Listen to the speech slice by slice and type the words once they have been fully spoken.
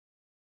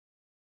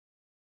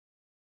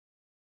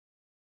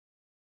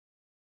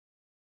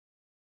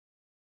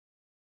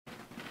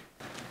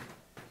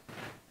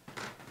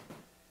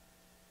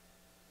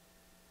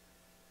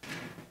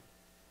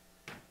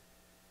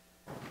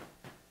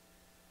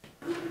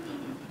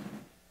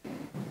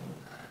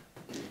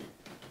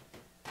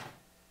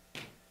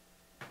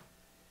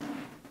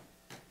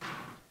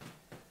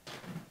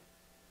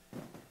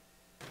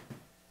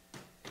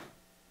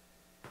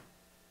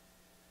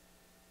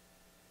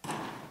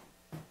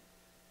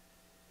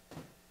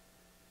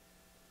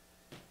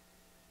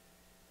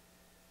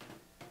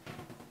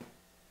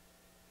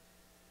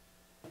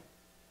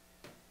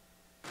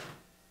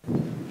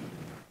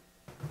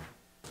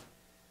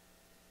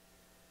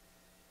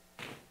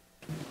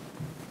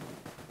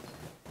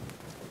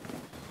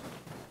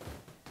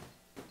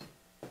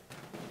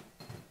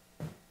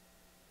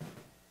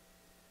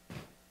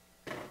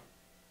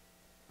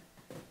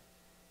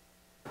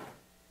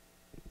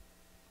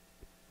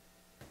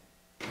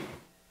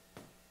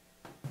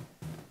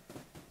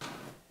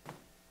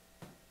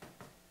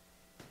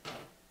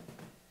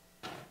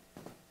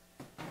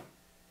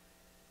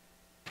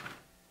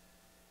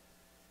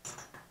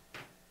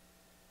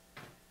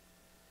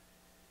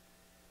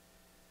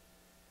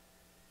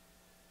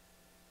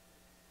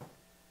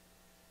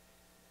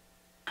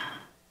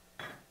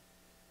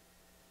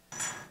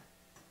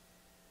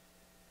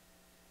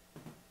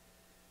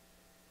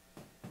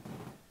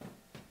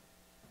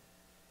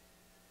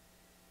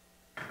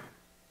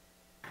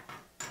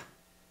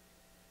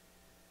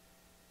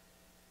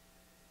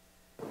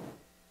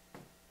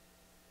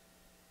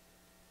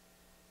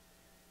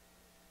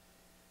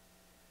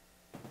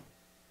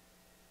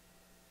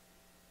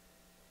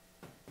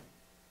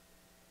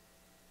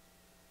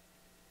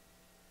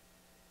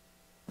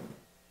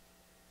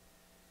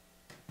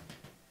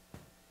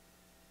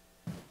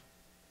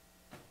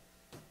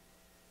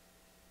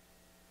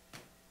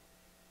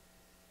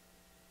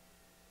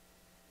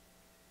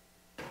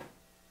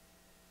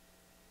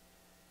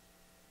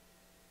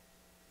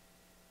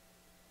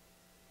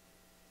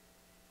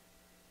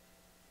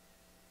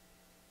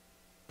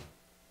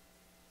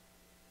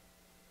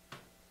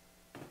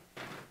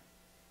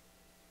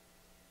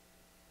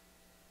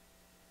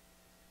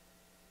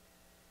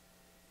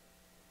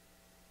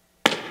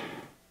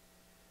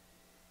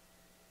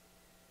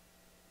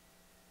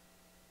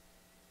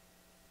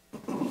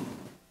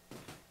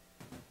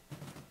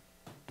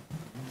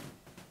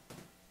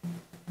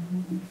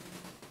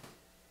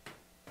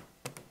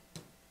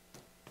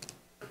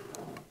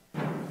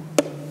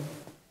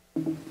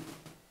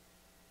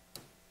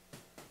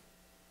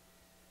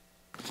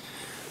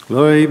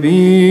Glory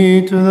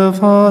be to the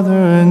Father,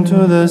 and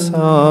to the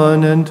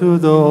Son, and to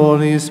the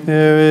Holy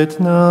Spirit,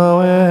 now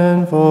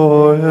and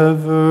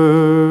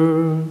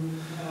forever.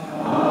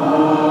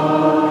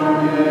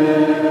 Amen.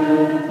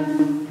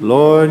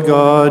 Lord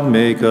God,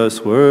 make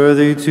us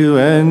worthy to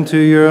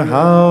enter your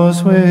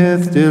house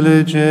with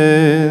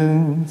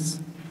diligence,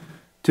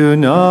 to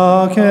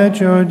knock at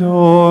your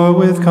door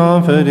with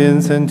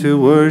confidence, and to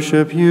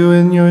worship you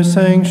in your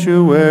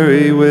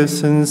sanctuary with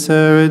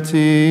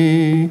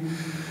sincerity.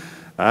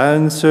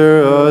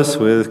 Answer us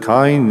with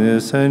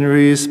kindness and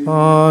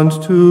respond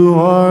to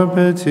our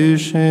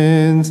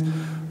petitions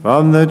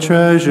from the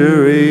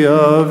treasury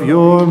of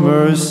your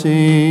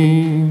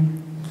mercy.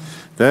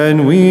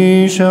 Then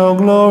we shall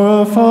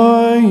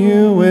glorify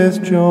you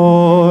with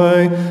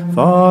joy,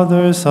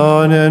 Father,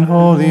 Son, and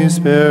Holy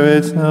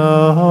Spirit,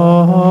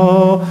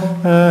 now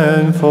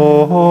and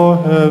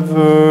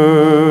forever.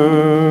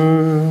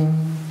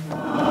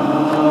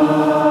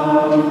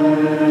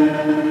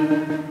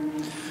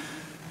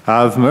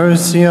 Have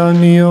mercy on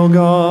me, O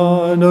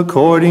God,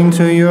 according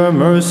to your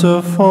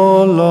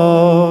merciful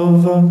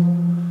love.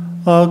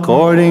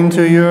 According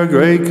to your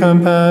great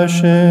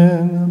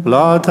compassion,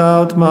 blot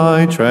out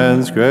my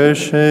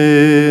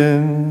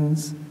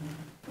transgressions.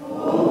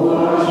 O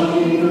wash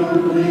me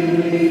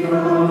completely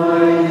from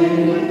my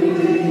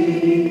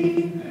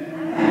iniquity,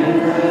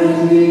 and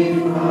cleanse me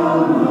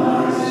from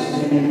my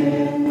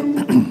sin.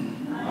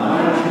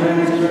 My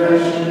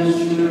transgressions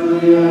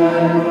truly I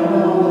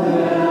know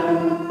them.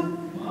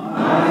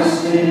 My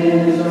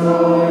sin is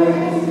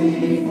always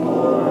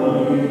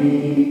before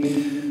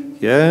me.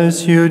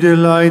 Yes, you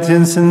delight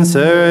in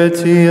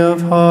sincerity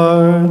of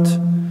heart.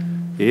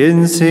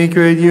 In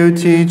secret you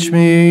teach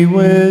me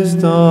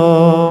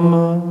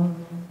wisdom.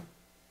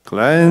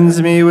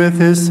 Cleanse me with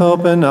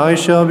hyssop, and I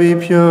shall be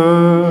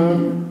pure.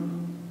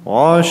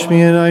 Wash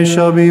me, and I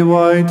shall be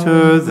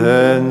whiter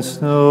than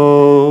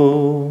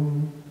snow.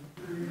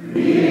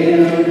 Create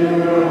a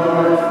pure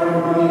heart for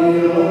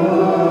me, O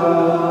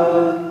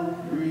God.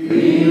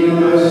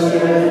 Renew a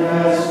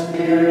steadfast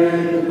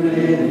spirit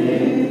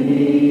within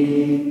me.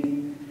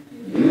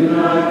 Do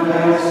not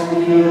cast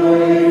me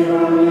away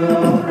from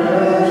your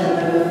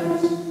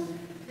presence.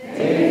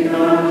 Take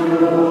not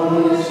your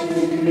Holy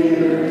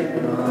Spirit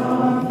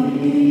from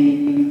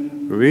me.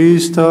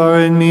 Restore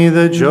in me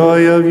the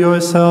joy of your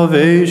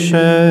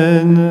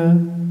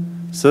salvation.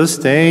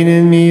 Sustain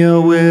in me a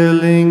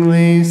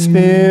willingly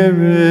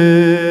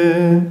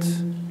spirit.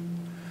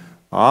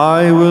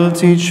 I will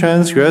teach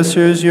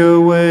transgressors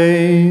your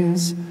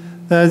ways,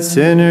 that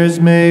sinners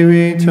may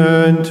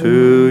return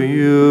to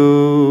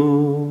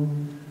you.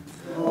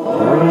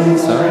 For in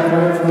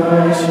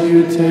sacrifice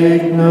you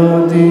take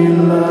no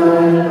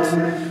delight.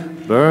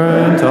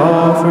 Burnt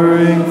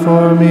offering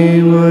for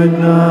me would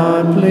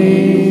not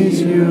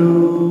please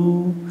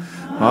you.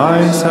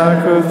 I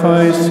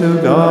sacrifice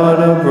to God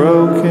a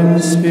broken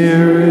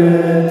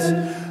spirit,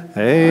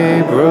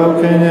 a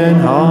broken and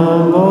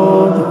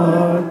humbled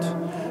heart.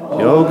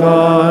 O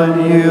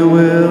God, you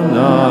will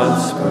not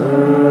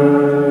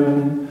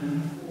spurn.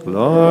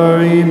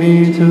 Glory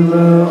be to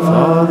the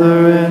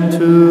Father, and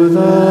to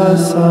the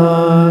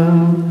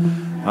Son,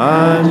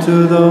 and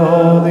to the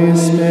Holy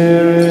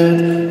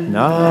Spirit,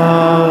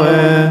 now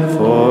and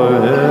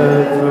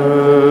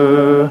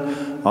forever.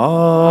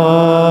 Amen.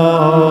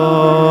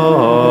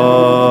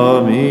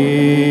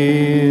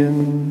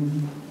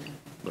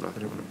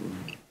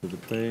 To the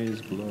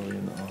praise, glory,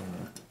 and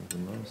honor of the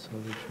most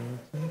holy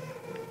Trinity,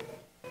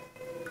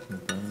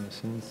 and by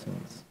us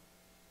incense.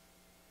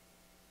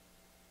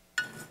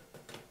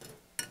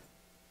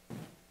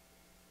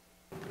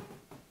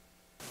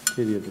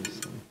 Kyrie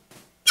eleison.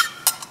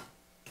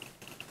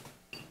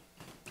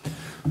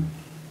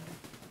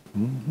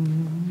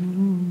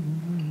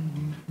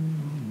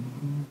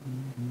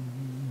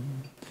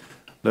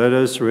 Let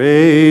us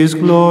raise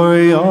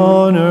glory,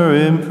 honor,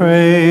 and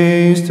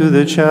praise to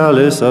the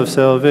chalice of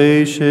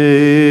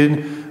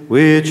salvation,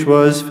 which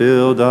was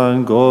filled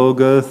on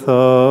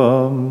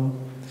Golgotha.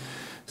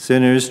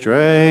 Sinners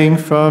drank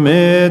from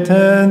it,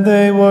 and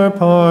they were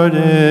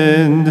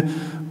pardoned.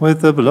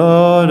 With the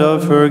blood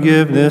of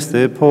forgiveness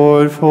they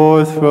poured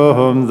forth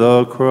from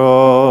the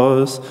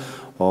cross.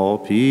 All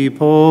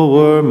people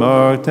were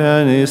marked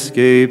and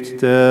escaped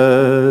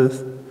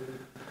death.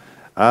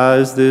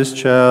 As this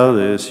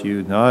chalice,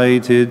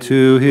 united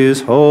to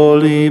his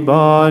holy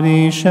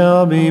body,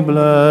 shall be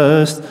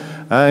blessed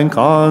and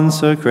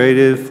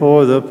consecrated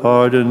for the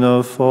pardon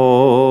of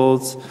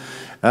faults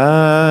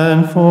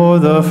and for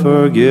the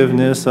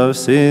forgiveness of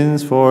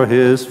sins for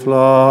his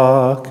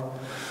flock,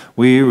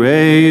 we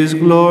raise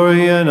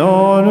glory and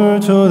honor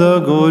to the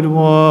Good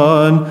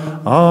One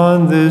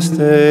on this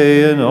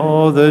day and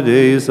all the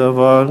days of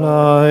our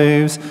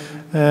lives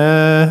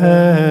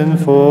and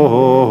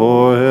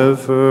forever.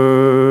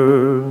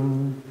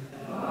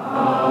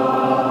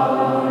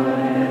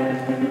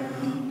 Amen.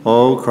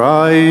 O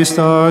Christ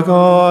our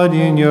God,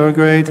 in your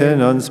great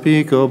and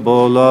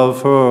unspeakable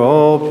love for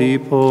all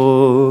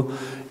people,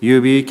 You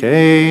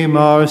became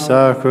our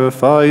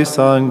sacrifice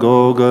on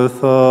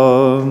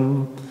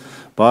Golgotha.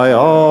 By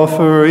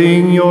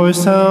offering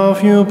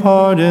yourself, you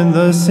pardoned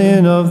the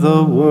sin of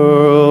the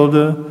world.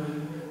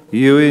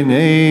 You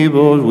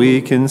enabled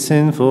weak and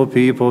sinful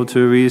people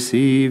to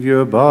receive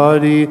your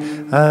body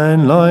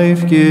and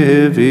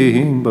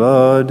life-giving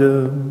blood.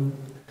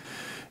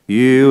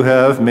 You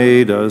have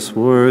made us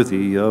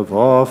worthy of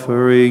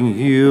offering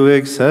you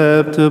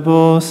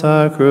acceptable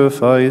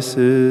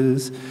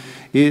sacrifices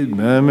in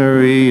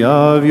memory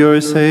of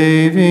your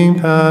saving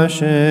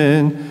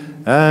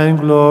passion and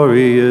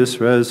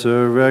glorious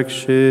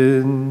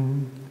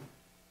resurrection.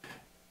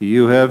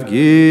 You have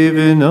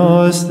given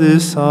us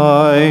this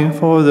sign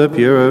for the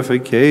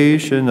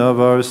purification of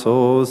our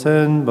souls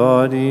and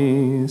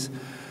bodies.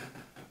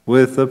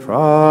 With the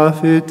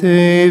prophet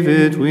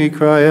David we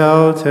cry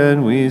out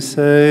and we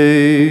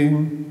say,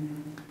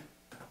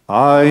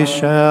 I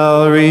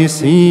shall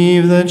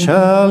receive the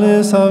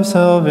chalice of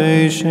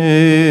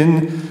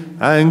salvation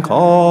and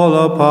call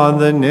upon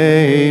the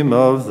name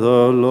of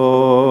the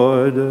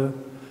Lord.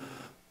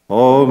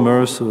 O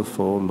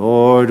merciful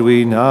Lord,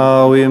 we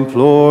now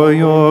implore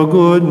your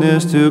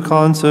goodness to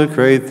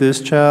consecrate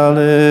this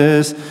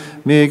chalice,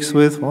 mixed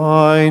with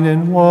wine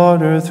and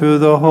water through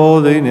the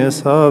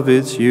holiness of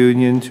its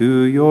union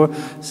to your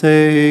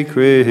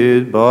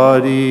sacred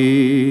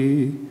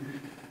body.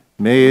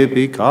 May it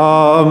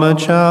become a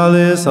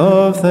chalice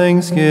of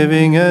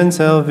thanksgiving and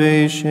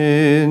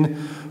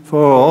salvation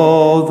for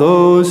all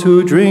those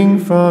who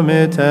drink from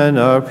it and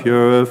are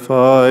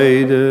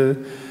purified.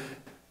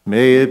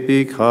 May it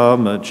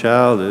become a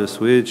chalice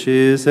which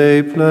is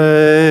a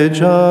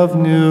pledge of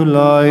new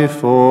life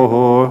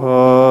for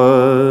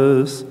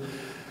us.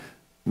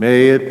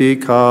 May it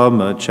become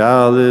a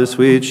chalice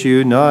which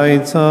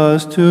unites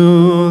us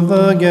to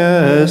the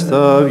guest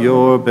of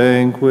your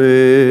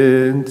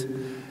banquet.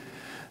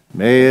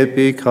 May it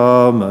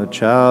become a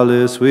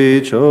chalice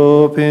which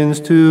opens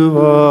to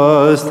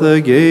us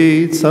the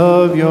gates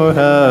of your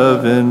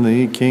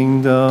heavenly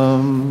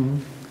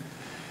kingdom.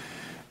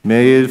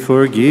 May it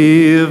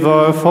forgive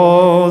our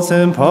faults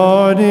and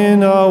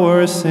pardon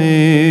our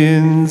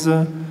sins.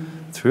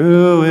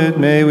 Through it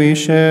may we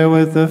share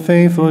with the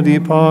faithful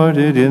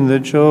departed in the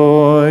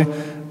joy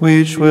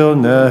which will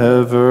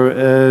never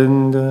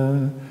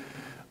end.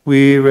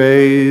 We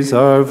raise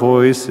our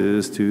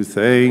voices to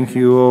thank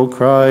you, O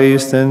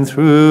Christ, and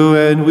through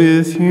and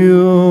with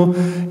you,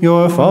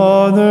 your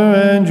Father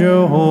and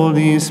your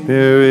Holy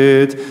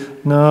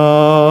Spirit,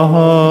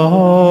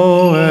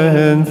 now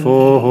and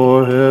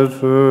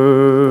forever.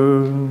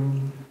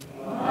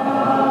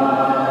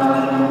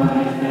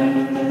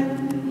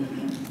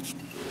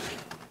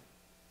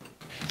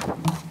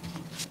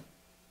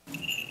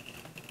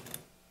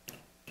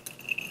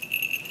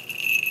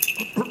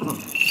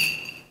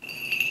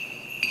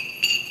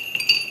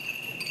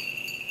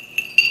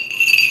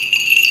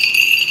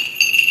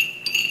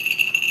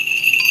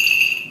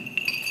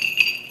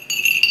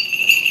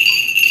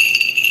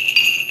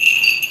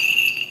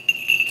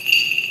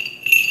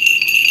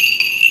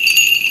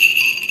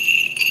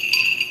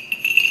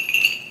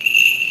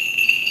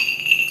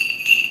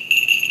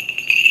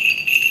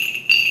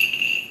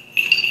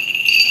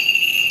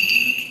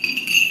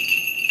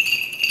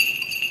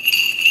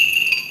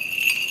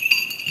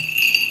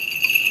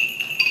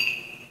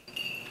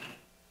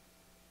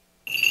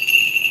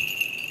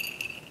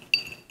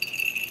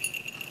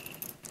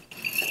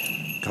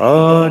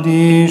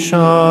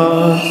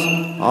 Kadishat,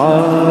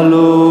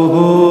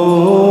 Alohu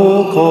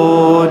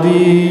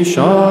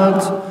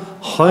Kadishat,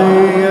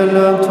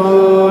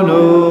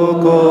 Chayelatono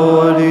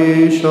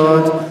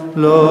Kadishat,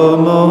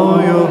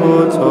 Lama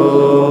Yoto,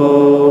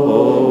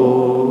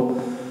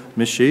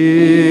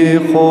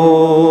 Meshicho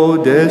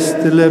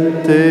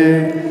Destlepte,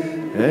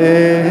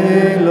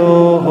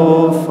 Eloho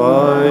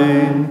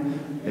Fain,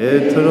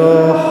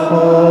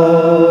 Etracha,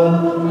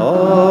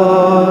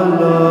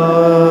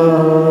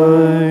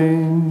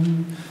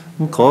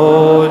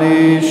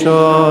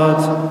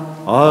 Kodishat,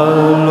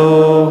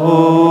 Alohu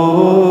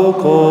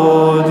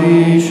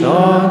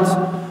Kodishat,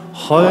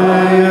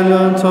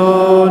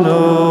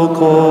 Chayelatono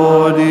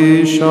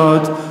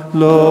Kodishat,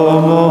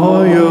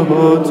 Lama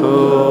Yoto,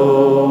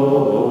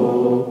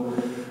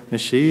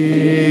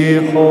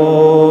 Meshicho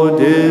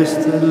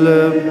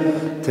Distleb,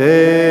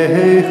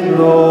 Teich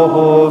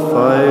Loho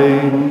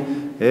Fain,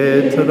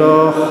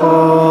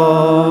 Etracham,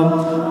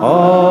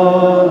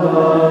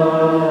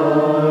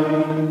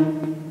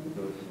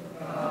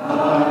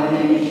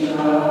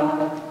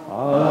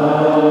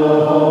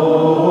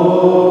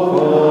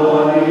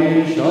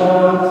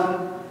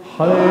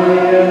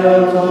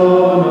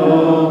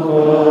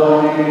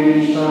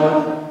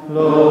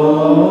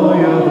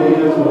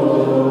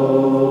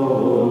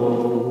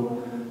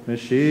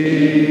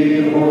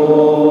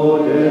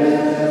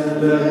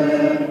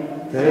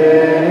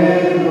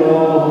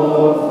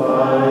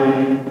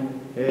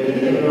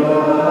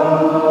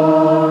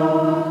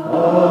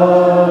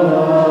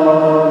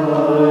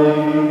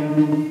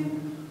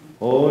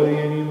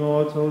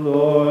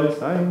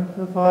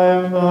 Sanctify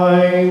our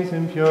minds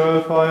and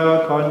purify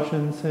our conscience.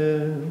 pardon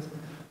sins,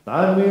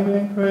 that we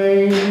may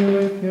pray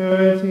with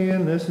purity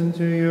and listen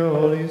to your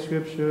holy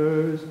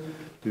scriptures.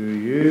 To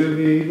you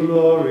be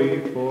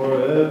glory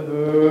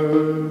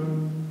forever.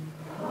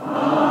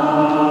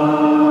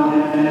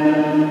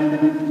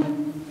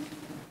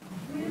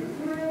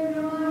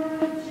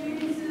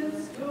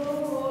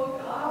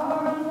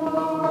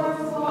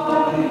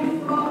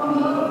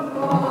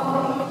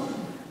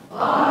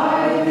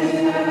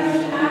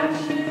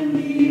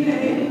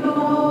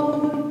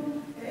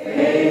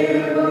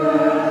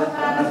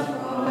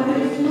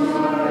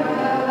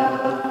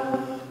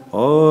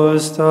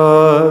 Host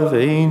of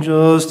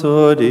angels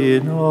stood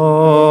in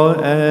awe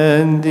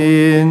and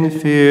in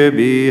fear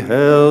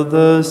beheld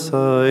the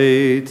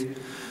sight.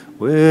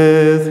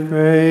 With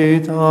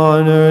great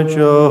honor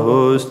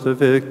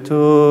Joseph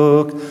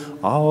took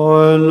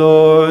our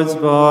Lord's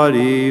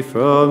body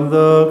from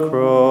the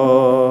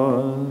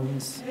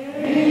cross.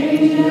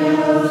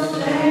 Angels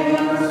sang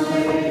our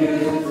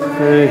Savior's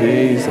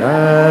praise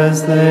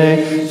as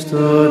they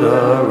stood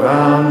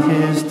around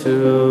his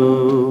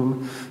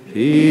tomb.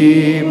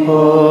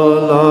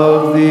 People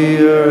of the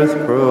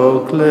earth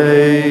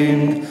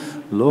proclaimed,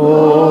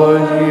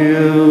 Lord,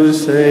 you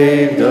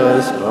saved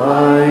us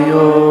by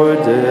your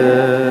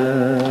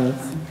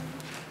death.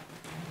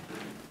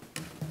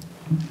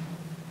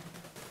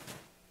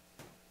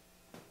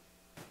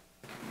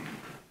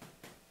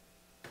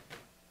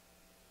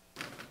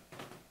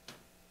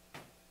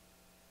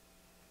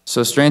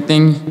 So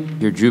strengthen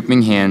your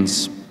drooping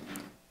hands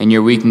and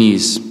your weak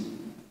knees.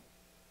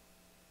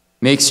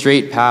 Make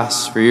straight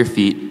paths for your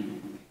feet,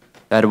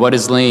 that what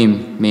is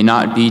lame may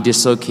not be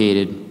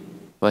dislocated,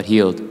 but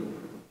healed.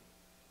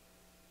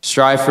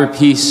 Strive for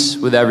peace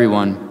with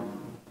everyone,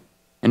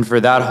 and for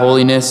that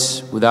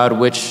holiness without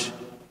which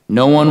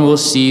no one will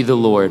see the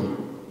Lord.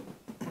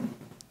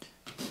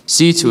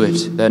 See to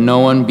it that no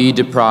one be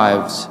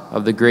deprived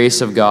of the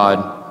grace of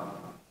God,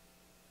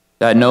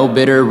 that no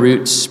bitter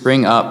roots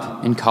spring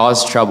up and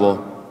cause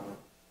trouble,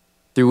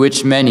 through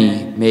which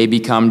many may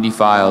become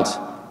defiled,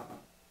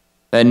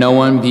 that no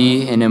one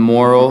be an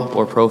immoral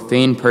or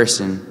profane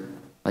person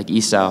like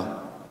Esau,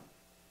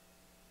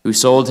 who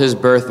sold his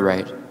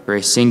birthright for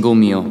a single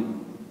meal.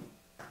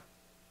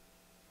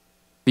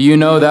 But you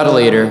know that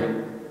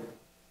later,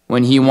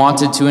 when he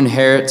wanted to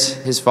inherit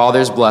his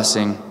father's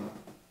blessing,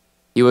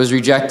 he was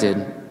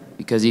rejected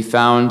because he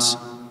found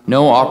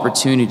no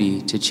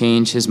opportunity to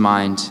change his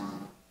mind,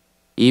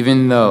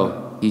 even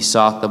though he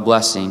sought the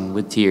blessing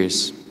with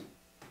tears.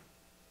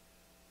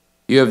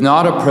 You have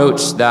not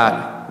approached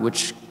that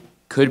which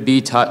could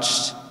be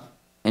touched,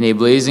 in a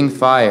blazing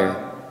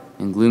fire,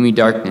 in gloomy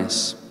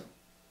darkness,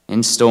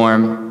 in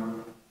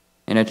storm,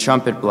 in a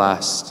trumpet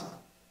blast,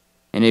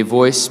 in a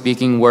voice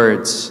speaking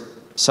words,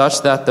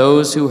 such that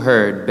those who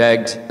heard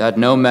begged that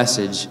no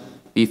message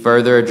be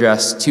further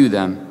addressed to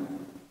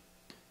them.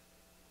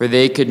 For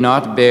they could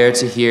not bear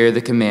to hear the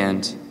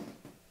command,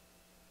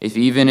 if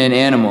even an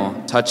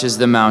animal touches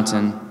the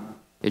mountain,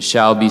 it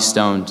shall be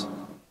stoned.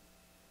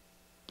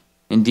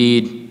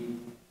 Indeed,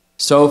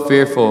 so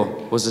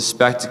fearful was the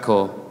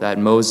spectacle that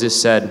Moses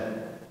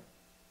said,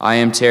 I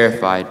am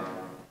terrified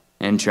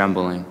and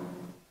trembling.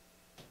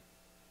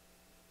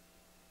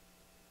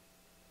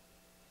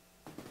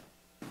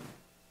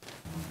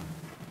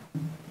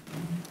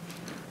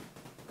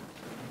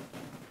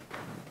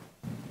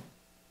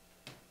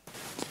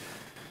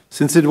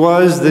 Since it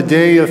was the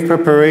day of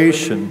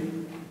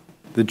preparation,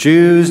 the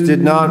Jews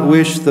did not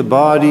wish the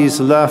bodies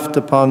left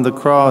upon the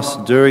cross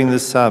during the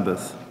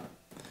Sabbath,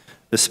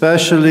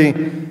 especially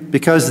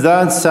because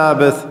that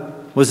Sabbath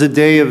was a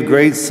day of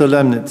great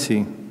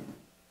solemnity.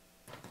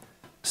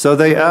 So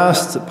they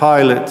asked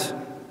Pilate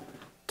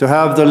to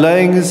have the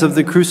legs of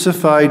the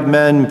crucified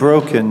men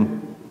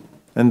broken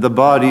and the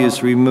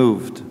bodies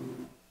removed.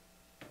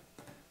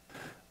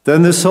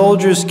 Then the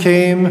soldiers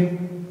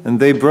came and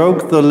they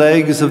broke the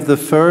legs of the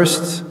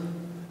first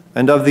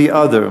and of the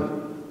other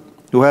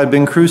who had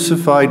been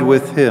crucified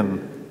with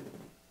him.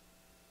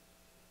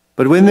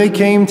 But when they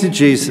came to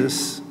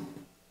Jesus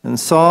and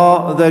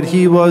saw that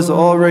he was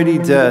already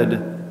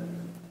dead,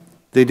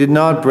 they did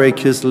not break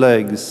his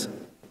legs.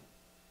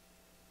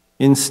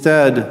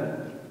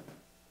 Instead,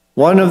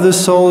 one of the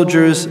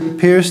soldiers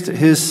pierced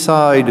his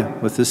side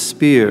with a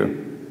spear,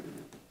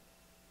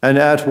 and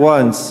at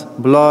once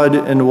blood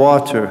and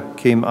water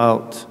came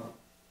out.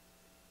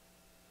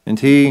 And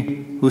he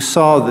who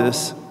saw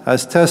this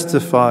has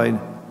testified,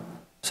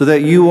 so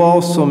that you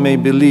also may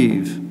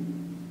believe.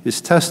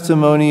 His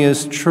testimony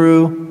is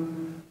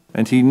true,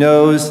 and he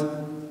knows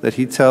that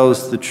he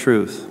tells the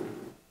truth.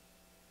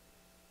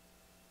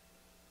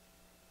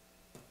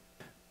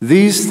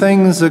 These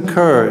things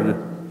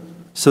occurred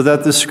so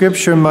that the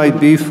scripture might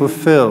be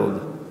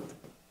fulfilled.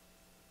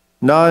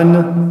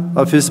 None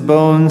of his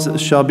bones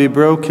shall be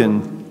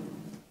broken.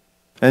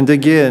 And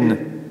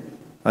again,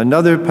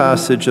 another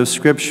passage of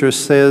scripture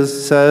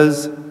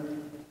says,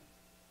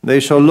 they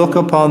shall look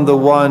upon the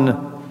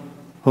one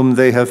whom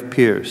they have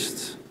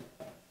pierced.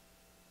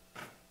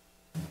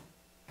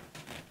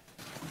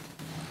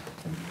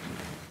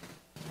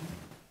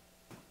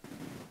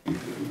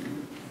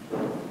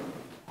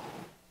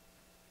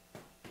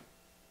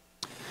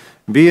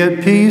 Be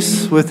at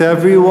peace with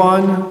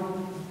everyone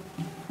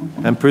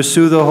and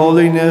pursue the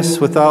holiness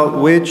without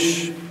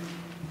which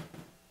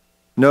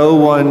no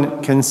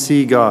one can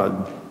see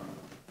God.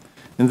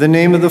 In the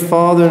name of the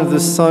Father, and of the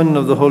Son, and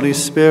of the Holy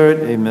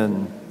Spirit,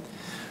 amen.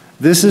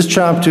 This is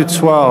chapter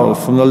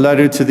 12 from the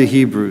letter to the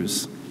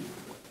Hebrews.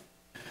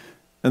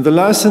 And the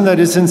lesson that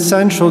is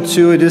essential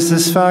to it is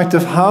this fact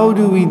of how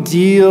do we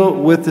deal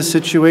with the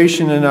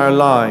situation in our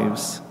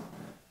lives.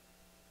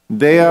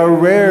 They are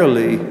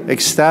rarely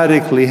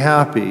ecstatically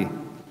happy.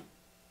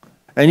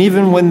 And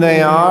even when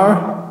they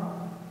are,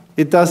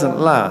 it doesn't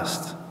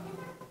last.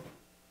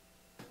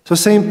 So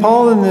St.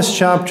 Paul in this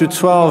chapter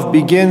 12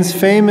 begins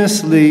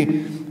famously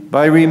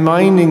by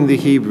reminding the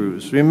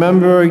Hebrews.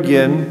 Remember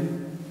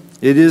again,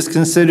 it is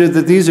considered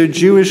that these are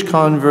Jewish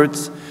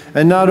converts,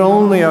 and not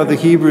only are the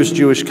Hebrews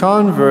Jewish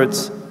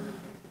converts,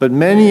 but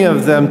many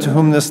of them to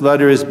whom this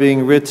letter is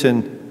being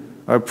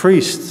written are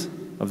priests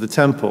of the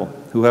temple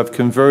who have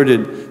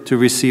converted to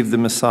receive the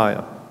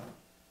Messiah.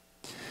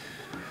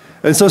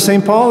 And so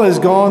St. Paul has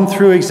gone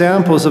through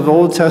examples of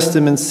Old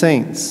Testament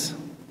saints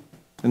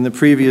in the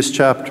previous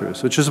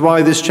chapters, which is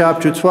why this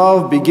chapter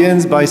 12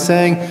 begins by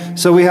saying,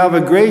 so we have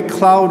a great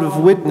cloud of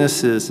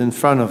witnesses in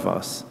front of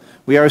us.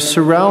 We are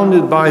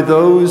surrounded by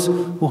those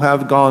who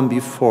have gone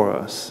before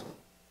us.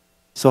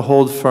 So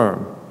hold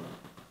firm.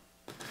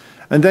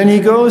 And then he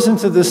goes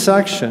into the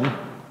section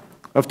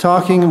of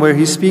talking where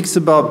he speaks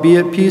about be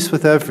at peace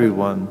with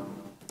everyone.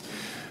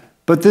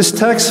 But this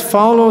text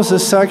follows a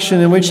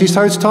section in which he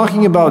starts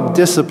talking about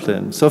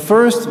discipline. So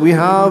first we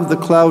have the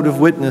cloud of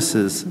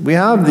witnesses. We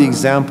have the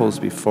examples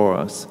before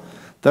us.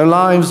 Their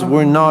lives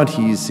were not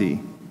easy.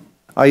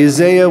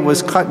 Isaiah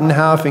was cut in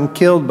half and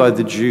killed by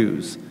the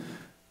Jews.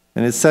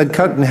 And it said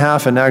cut in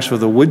half and actually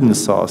with a wooden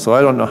saw. So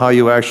I don't know how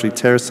you actually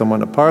tear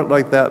someone apart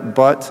like that,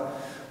 but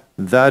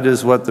that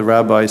is what the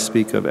rabbis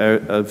speak of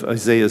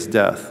Isaiah's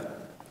death.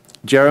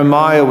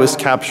 Jeremiah was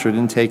captured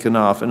and taken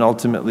off and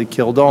ultimately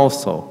killed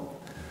also.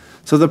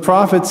 So the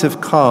prophets have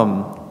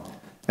come.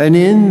 And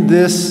in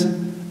this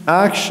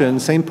action,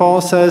 St. Paul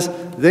says,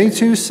 they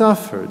too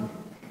suffered.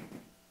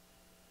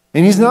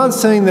 And he's not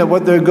saying that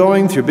what they're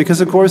going through, because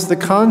of course the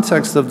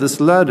context of this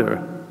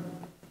letter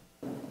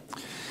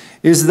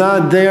is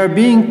that they are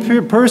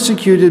being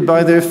persecuted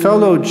by their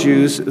fellow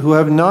Jews who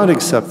have not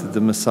accepted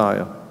the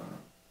Messiah.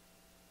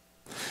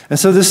 And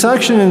so the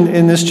section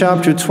in this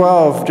chapter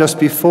 12, just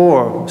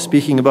before,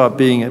 speaking about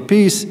being at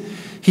peace,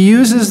 he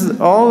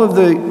uses all of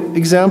the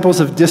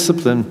examples of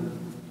discipline.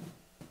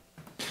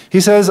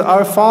 He says,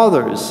 our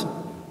fathers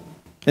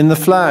in the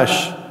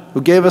flesh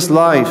who gave us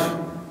life,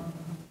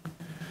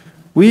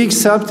 we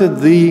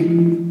accepted the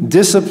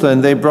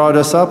discipline they brought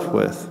us up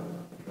with.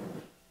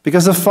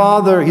 Because the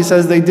Father, he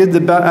says, they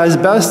did as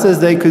best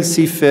as they could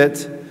see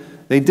fit.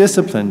 They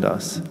disciplined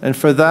us. And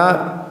for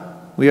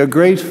that, we are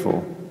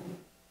grateful.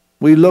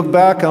 We look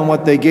back on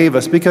what they gave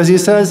us. Because he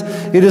says,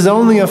 it is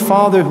only a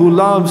father who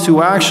loves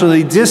who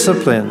actually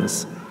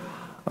disciplines.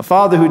 A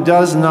father who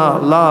does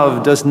not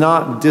love, does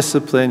not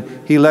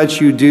discipline. He lets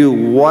you do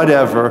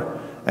whatever,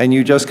 and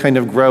you just kind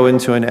of grow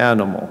into an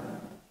animal.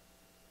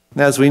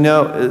 And as we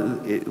know,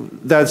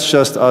 that's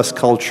just us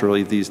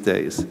culturally these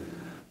days.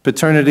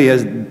 Paternity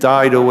has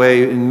died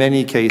away in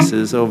many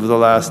cases over the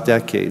last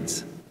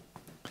decades.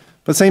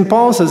 But St.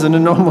 Paul says in a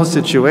normal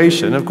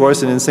situation, of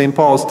course, and in St.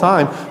 Paul's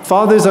time,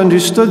 fathers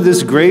understood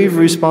this grave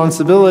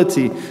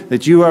responsibility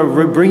that you are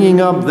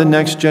bringing up the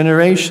next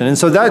generation. And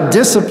so that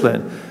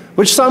discipline,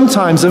 which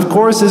sometimes, of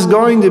course, is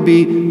going to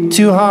be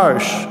too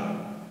harsh.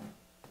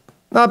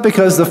 Not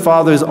because the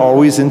fathers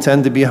always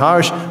intend to be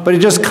harsh, but it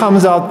just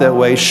comes out that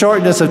way.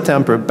 Shortness of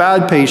temper,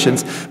 bad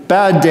patience,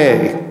 bad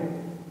day.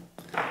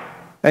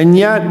 And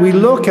yet we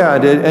look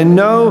at it and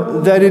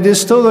know that it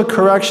is still a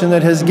correction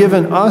that has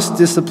given us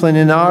discipline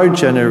in our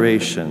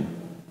generation.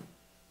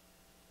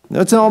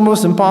 It's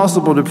almost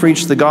impossible to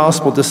preach the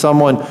gospel to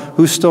someone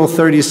who's still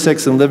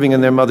 36 and living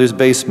in their mother's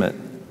basement.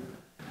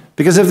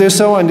 Because if they're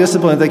so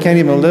undisciplined they can't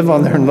even live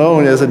on their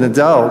own as an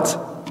adult,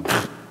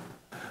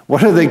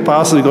 what are they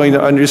possibly going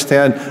to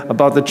understand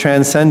about the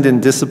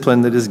transcendent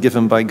discipline that is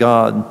given by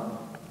God?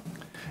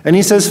 And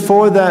he says,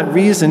 for that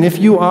reason, if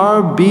you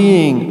are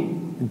being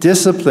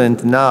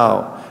disciplined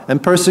now,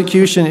 and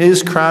persecution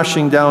is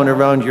crashing down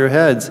around your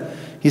heads,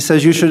 he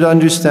says you should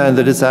understand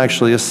that it's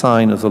actually a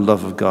sign of the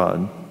love of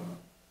God.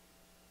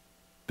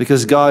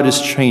 Because God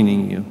is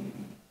training you.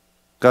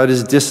 God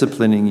is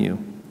disciplining you.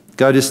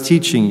 God is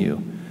teaching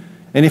you.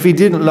 And if he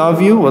didn't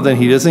love you, well then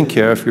he doesn't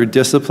care if you're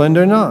disciplined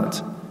or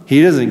not.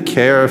 He doesn't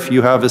care if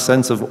you have a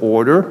sense of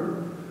order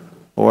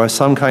or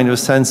some kind of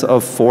sense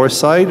of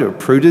foresight or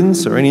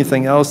prudence or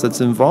anything else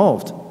that's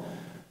involved.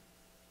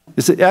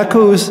 It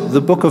echoes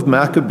the book of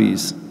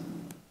Maccabees.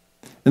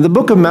 In the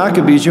book of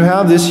Maccabees, you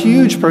have this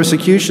huge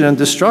persecution and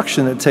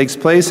destruction that takes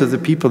place of the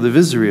people of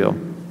Israel.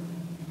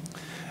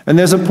 And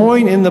there's a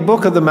point in the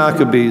book of the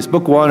Maccabees,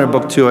 book 1 or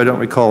book 2, I don't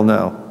recall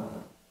now.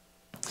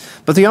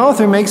 But the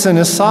author makes an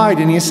aside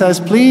and he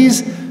says,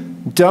 please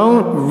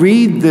don't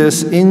read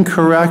this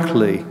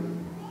incorrectly,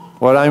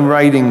 what I'm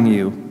writing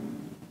you.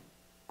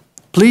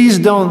 Please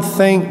don't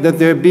think that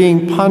they're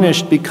being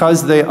punished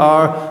because they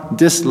are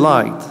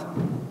disliked.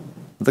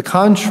 The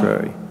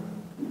contrary.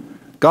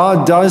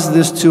 God does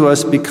this to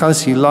us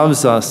because he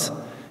loves us,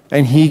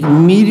 and he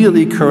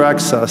immediately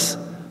corrects us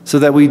so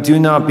that we do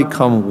not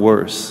become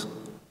worse.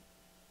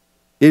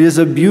 It is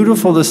a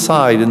beautiful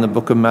aside in the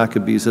book of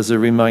Maccabees as a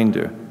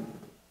reminder.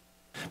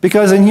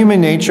 Because in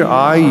human nature,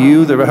 I,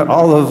 you,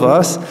 all of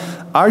us,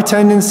 our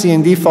tendency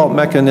and default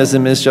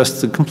mechanism is just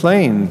to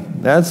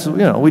complain. That's,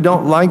 we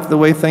don't like the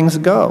way things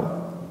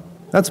go.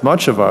 That's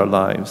much of our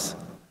lives.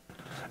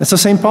 And so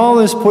St. Paul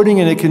is putting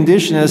in a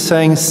condition as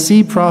saying,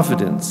 see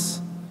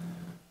providence.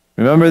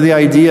 Remember the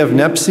idea of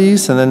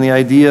nepsis and then the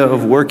idea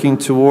of working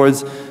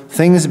towards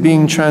things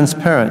being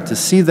transparent, to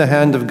see the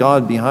hand of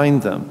God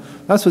behind them.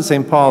 That's what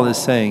St. Paul is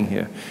saying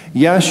here.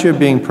 Yes, you're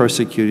being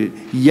persecuted.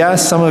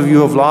 Yes, some of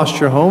you have lost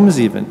your homes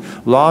even,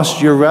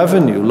 lost your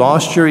revenue,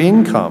 lost your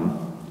income.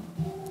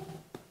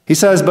 He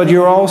says, but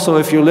you're also,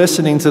 if you're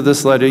listening to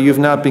this letter, you've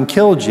not been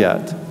killed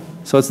yet.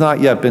 So it's not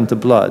yet been to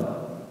blood.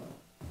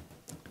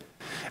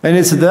 And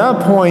it's at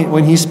that point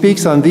when he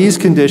speaks on these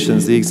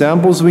conditions, the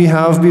examples we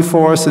have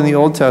before us in the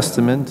Old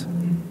Testament,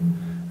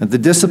 and the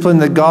discipline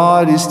that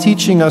God is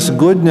teaching us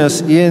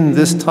goodness in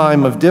this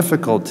time of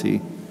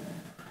difficulty.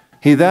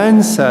 He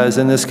then says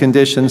in this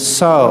condition,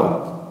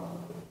 so,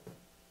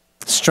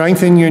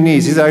 strengthen your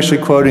knees. He's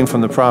actually quoting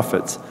from the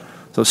prophets.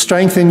 So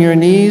strengthen your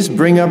knees,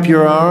 bring up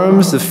your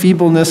arms, the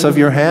feebleness of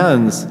your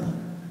hands,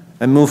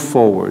 and move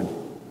forward.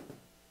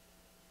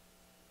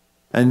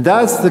 And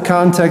that's the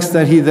context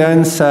that he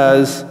then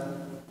says,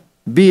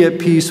 be at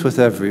peace with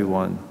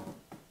everyone,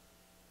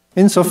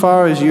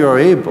 insofar as you are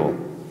able.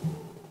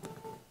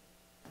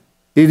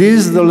 It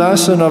is the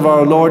lesson of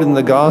our Lord in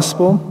the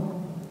gospel.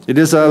 It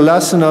is a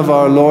lesson of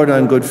our Lord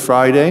on Good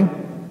Friday,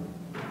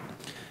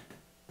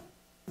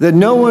 that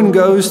no one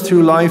goes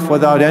through life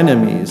without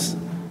enemies,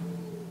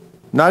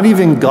 not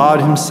even God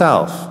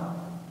himself.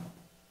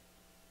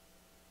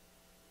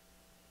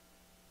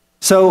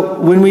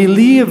 So when we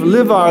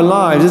live our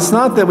lives, it's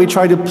not that we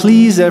try to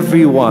please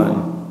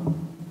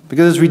everyone,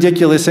 because it's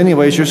ridiculous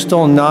anyways. You're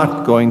still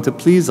not going to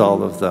please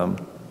all of them.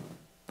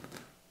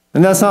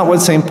 And that's not what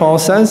St. Paul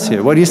says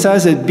here. What he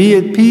says is, be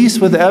at peace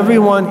with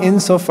everyone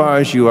insofar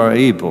as you are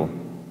able.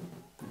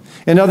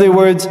 In other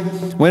words,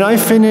 when I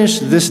finish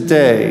this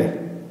day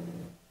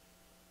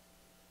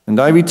and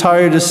I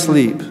retire to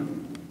sleep,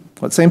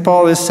 what St.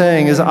 Paul is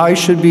saying is I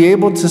should be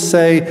able to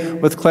say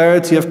with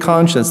clarity of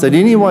conscience that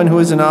anyone who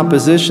is in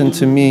opposition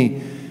to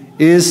me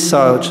is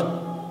such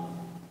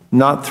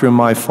not through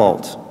my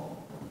fault.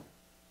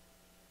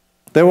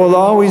 There will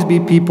always be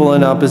people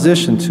in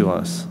opposition to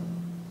us.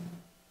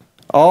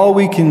 All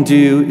we can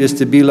do is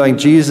to be like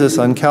Jesus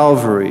on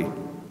Calvary.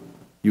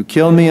 You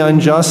kill me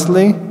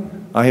unjustly,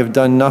 I have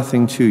done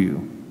nothing to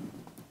you.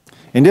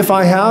 And if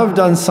I have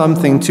done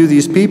something to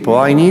these people,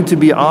 I need to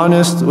be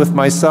honest with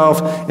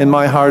myself in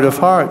my heart of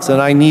hearts,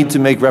 and I need to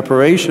make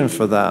reparation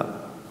for that.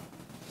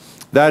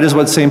 That is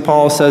what St.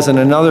 Paul says in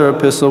another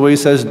epistle where he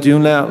says, do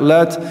not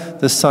let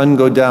the sun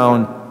go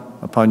down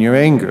upon your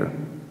anger.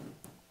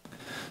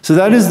 So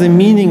that is the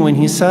meaning when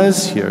he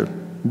says here,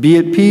 be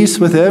at peace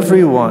with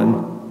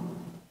everyone,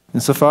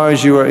 insofar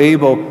as you are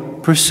able,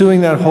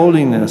 pursuing that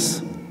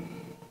holiness,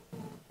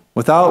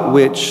 without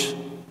which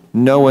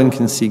no one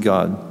can see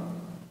God.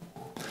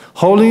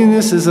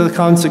 Holiness is a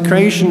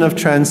consecration of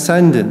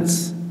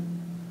transcendence.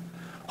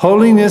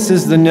 Holiness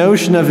is the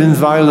notion of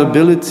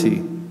inviolability,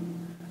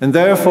 and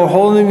therefore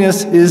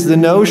holiness is the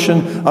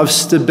notion of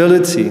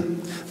stability.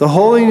 The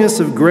holiness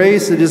of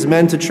grace that is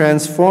meant to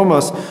transform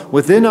us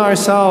within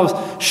ourselves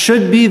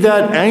should be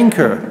that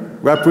anchor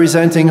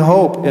representing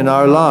hope in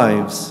our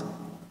lives.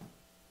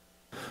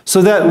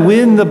 So that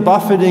when the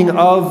buffeting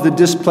of the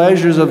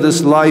displeasures of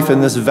this life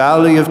and this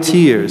valley of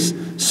tears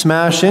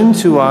smash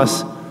into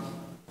us,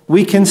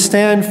 we can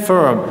stand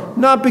firm,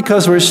 not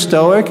because we're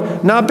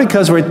stoic, not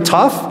because we're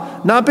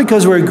tough, not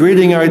because we're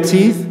gritting our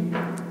teeth,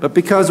 but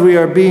because we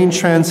are being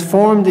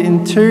transformed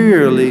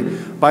interiorly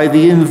by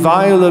the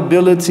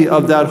inviolability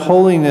of that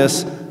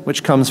holiness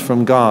which comes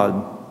from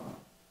God.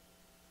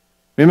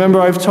 Remember,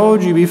 I've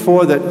told you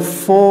before that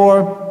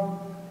for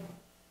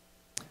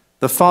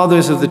the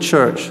fathers of the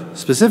church,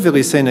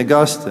 specifically St.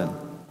 Augustine,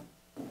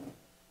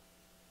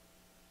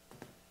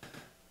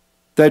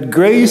 that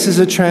grace is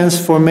a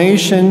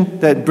transformation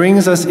that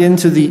brings us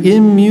into the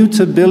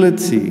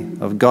immutability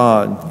of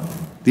God,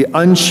 the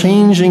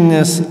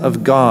unchangingness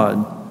of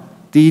God,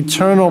 the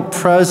eternal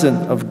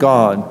presence of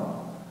God.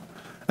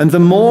 And the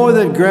more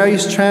that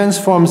grace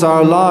transforms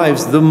our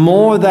lives, the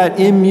more that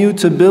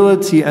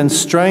immutability and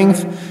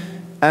strength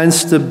and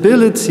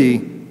stability,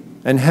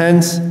 and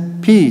hence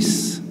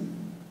peace,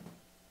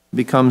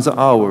 becomes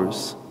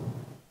ours.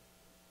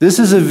 This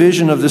is a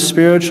vision of the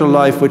spiritual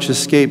life which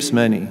escapes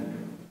many.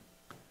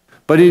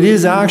 But it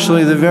is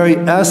actually the very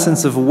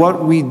essence of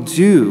what we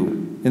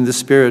do in the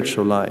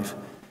spiritual life.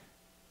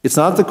 It's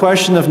not the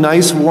question of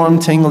nice, warm,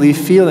 tingly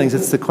feelings.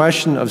 It's the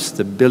question of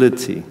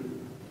stability.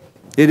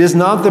 It is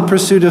not the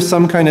pursuit of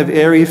some kind of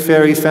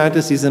airy-fairy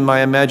fantasies in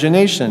my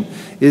imagination.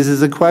 It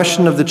is a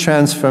question of the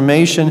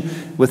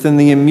transformation within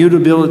the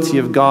immutability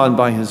of God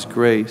by His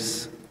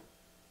grace.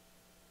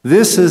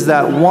 This is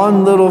that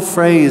one little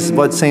phrase,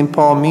 what St.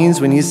 Paul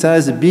means when he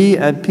says, be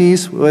at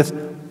peace with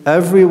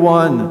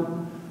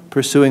everyone,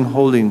 pursuing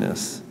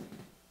holiness.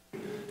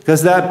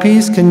 Because that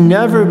peace can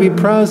never be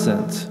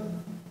present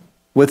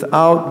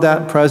without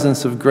that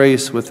presence of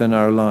grace within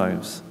our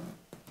lives.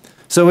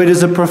 So it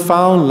is a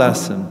profound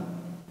lesson.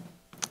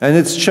 And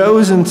it's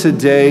chosen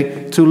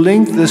today to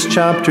link this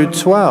chapter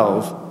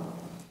 12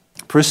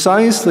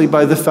 precisely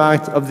by the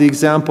fact of the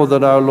example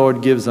that our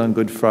Lord gives on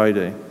Good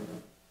Friday.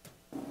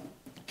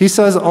 He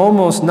says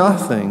almost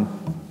nothing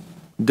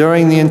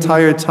during the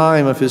entire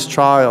time of his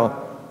trial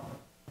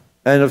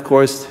and, of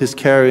course, his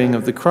carrying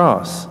of the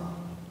cross.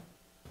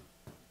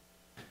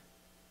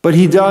 But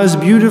he does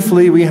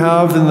beautifully, we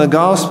have in the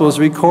Gospels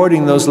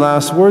recording those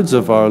last words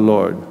of our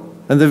Lord.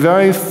 And the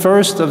very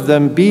first of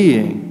them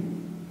being,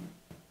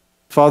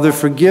 Father,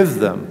 forgive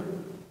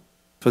them,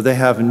 for they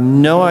have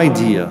no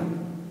idea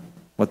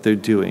what they're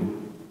doing.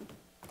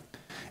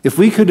 If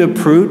we could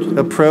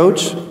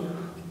approach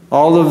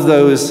all of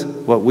those,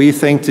 what we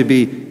think to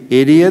be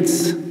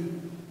idiots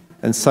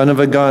and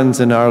son-of-a-guns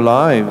in our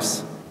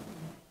lives,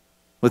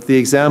 with the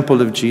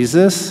example of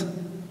Jesus,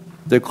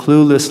 they're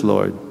clueless,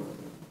 Lord.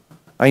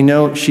 I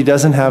know she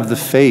doesn't have the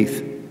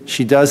faith.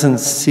 She doesn't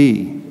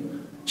see.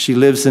 She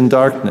lives in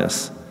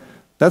darkness.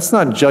 That's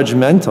not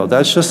judgmental.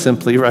 That's just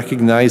simply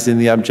recognizing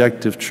the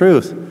objective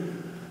truth.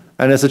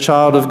 And as a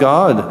child of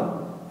God,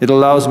 it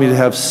allows me to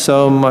have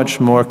so much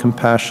more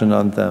compassion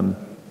on them.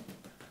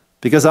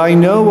 Because I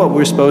know what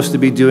we're supposed to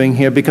be doing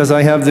here, because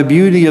I have the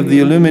beauty of the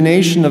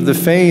illumination of the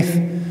faith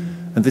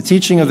and the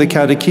teaching of the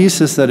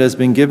catechesis that has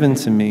been given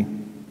to me.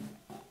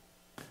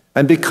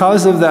 And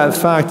because of that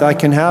fact, I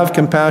can have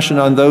compassion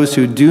on those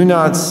who do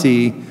not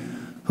see,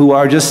 who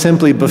are just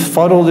simply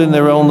befuddled in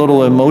their own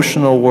little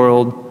emotional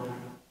world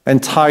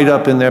and tied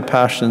up in their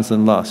passions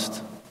and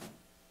lust.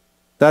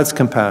 That's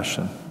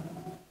compassion.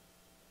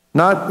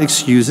 Not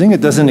excusing,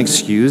 it doesn't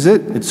excuse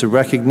it, it's a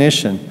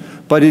recognition.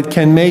 But it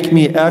can make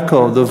me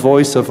echo the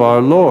voice of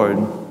our Lord,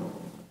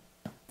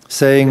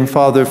 saying,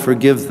 Father,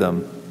 forgive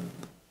them,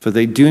 for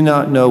they do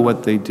not know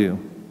what they do.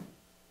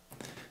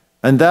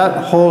 And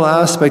that whole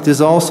aspect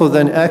is also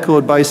then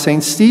echoed by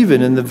St.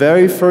 Stephen in the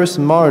very first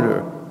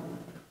martyr,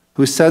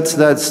 who sets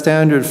that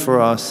standard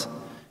for us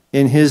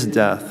in his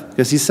death.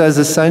 Because he says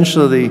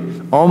essentially,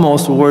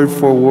 almost word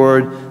for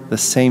word, the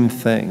same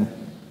thing.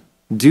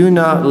 Do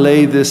not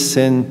lay this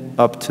sin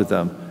up to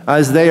them,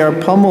 as they are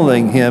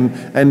pummeling him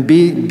and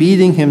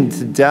beating him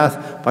to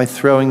death by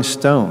throwing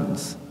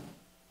stones.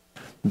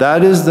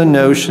 That is the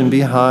notion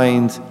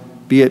behind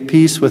be at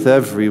peace with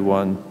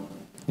everyone,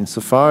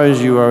 insofar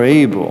as you are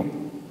able,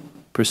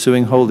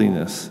 pursuing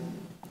holiness.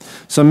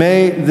 So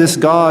may this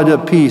God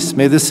of peace,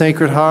 may the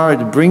Sacred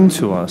Heart bring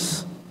to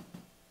us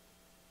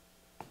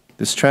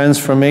this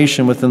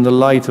transformation within the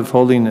light of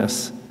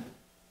holiness.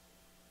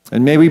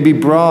 And may we be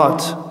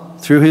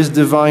brought through his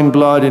divine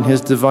blood and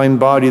his divine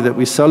body that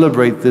we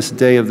celebrate this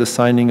day of the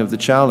signing of the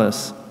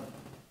chalice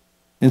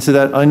into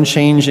that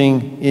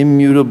unchanging,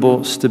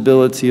 immutable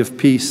stability of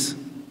peace.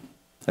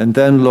 And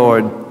then,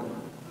 Lord,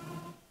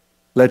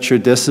 let your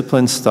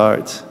discipline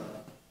start.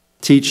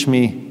 Teach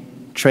me,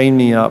 train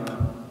me up,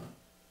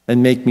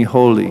 and make me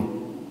holy.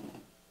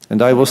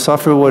 And I will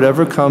suffer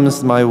whatever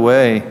comes my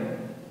way.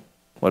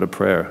 What a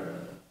prayer.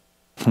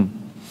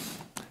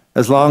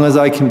 As long as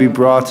I can be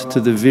brought to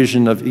the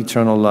vision of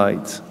eternal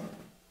light.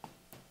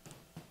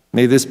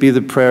 May this be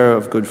the prayer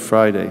of Good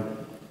Friday,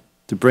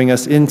 to bring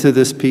us into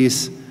this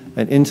peace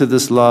and into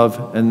this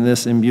love and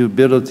this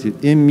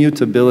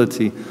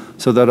immutability,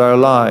 so that our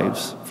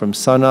lives, from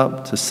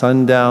sunup to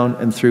sundown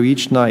and through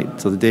each night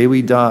till the day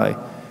we die,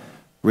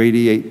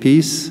 radiate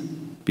peace,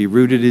 be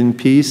rooted in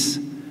peace,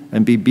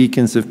 and be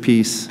beacons of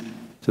peace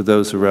to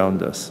those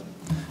around us.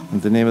 In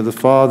the name of the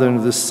Father, and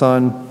of the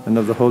Son, and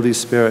of the Holy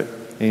Spirit,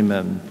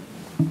 amen.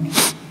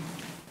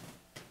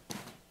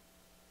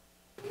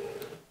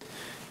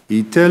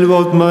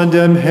 Itelvot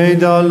mandem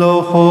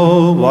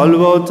hedaloho,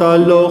 valvot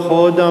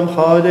aloho dam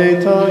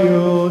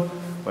hadetayut,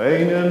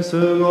 veinem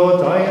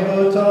sugot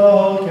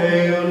ainuto,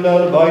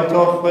 keulal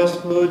baitoch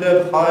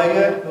vespudev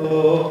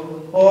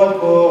hayetu, od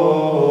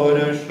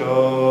kodesho.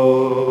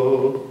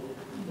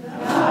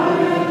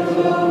 Amen.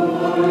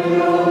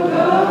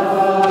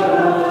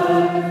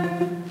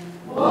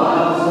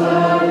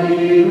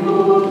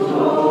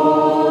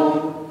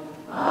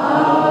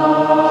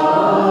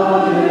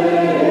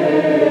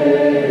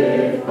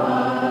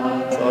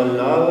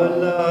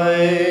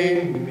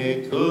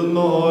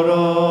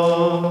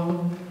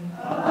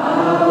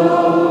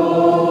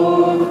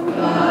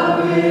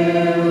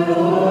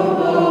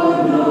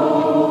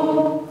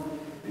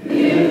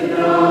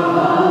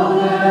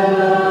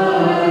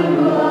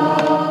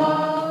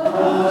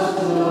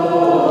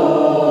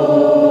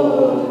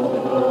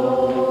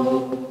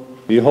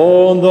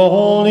 Behold the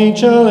holy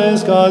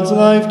chalice, God's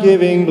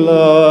life-giving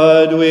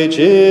blood, which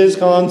is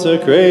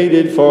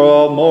consecrated for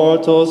all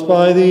mortals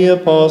by the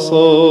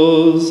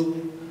apostles.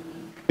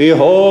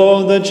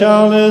 Behold the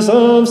chalice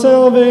of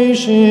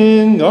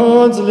salvation,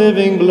 God's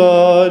living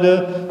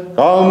blood.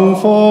 Come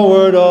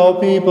forward, all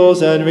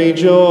peoples, and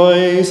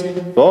rejoice,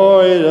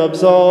 for it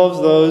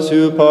absolves those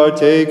who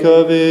partake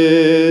of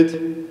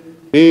it.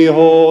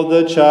 Behold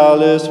the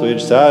chalice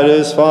which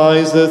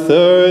satisfies the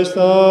thirst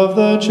of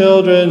the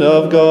children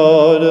of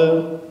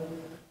God.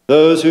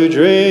 Those who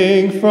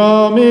drink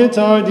from it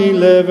are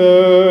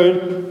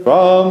delivered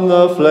from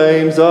the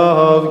flames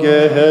of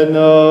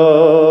Gehenna.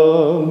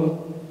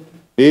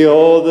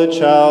 Behold the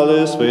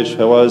chalice which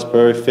was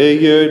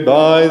prefigured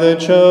by the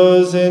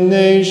chosen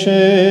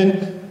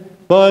nation.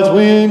 But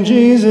when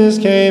Jesus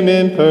came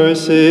in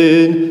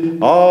person,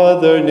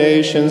 other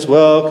nations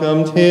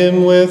welcomed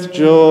him with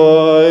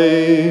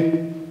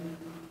joy.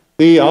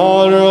 The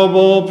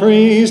honorable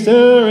priest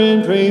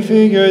Aaron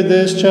prefigured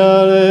this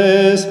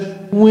chalice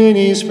when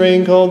he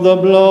sprinkled the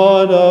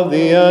blood of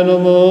the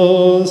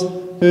animals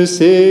to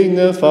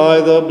signify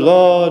the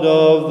blood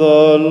of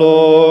the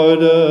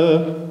Lord.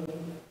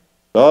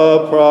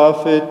 The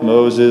prophet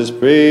Moses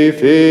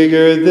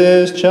prefigured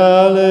this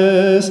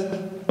chalice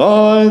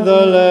by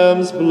the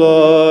lamb's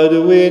blood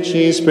which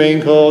he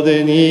sprinkled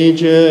in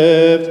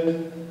Egypt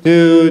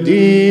to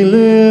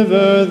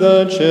deliver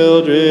the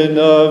children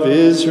of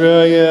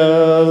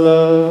Israel.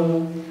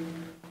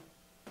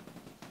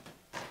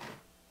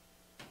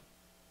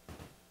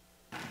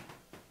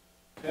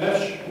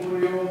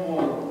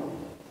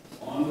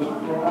 On the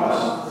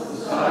cross, the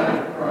side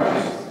of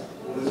Christ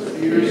was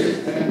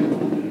pierced and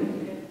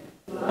wounded.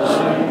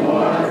 Blood and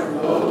water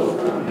flowed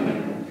from him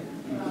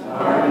to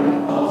pardon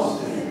all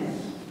sins.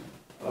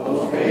 O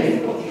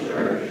faithful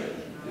church,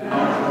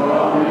 now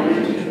draw near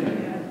to him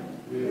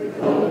with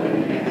open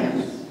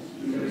hands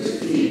to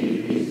receive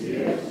these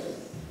gifts.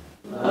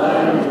 Blood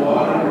and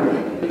water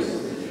witness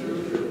the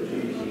truth of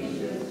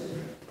Jesus,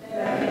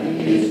 that he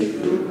is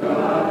true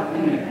God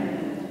and man.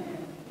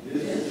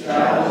 This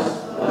chalice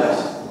bless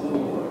the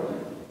Lord.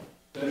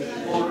 The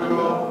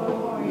Shorah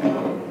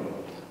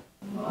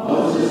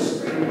Moses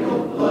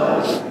sprinkled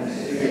blood and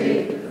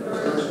saved the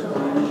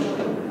firstborn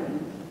children.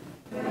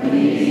 When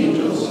the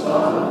angels saw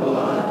the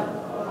blood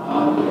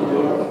on the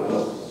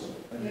doorposts,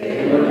 they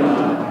were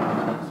not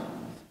harmed.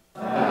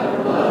 By the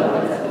blood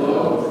that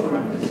flowed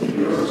from his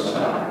pure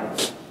side,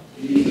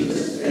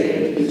 Jesus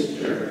saved his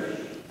church.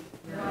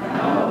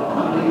 Now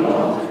on the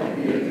altar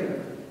here,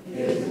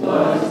 his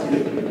blood is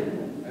given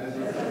as a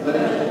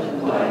pledge of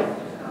life to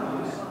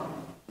come.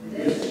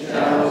 This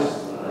chalice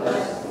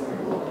bless the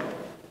Lord.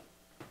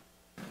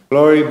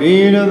 Glory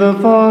be to the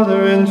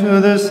Father, and to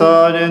the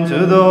Son, and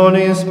to the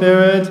Holy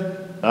Spirit,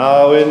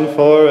 now and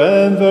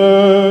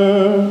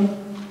forever.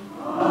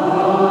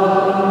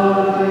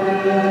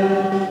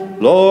 Amen.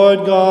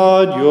 Lord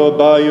God,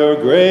 by your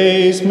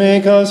grace,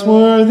 make us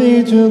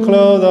worthy to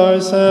clothe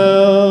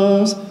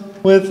ourselves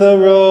with the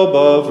robe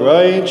of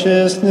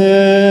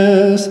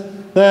righteousness,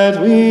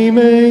 that we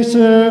may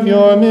serve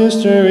your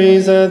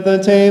mysteries at the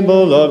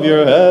table of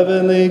your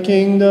heavenly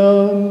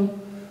kingdom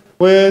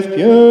with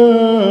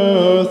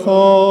pure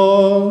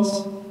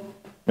thoughts.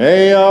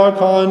 May our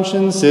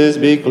consciences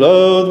be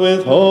clothed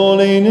with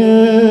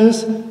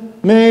holiness.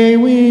 May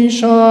we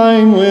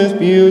shine with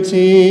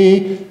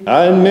beauty,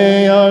 and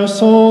may our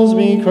souls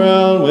be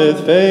crowned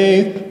with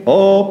faith,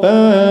 hope,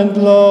 and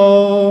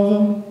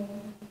love.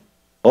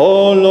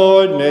 O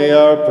Lord, may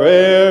our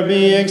prayer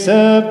be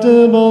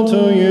acceptable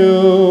to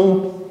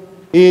you.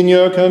 In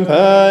your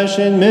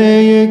compassion,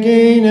 may it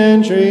gain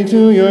entry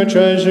to your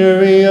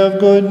treasury of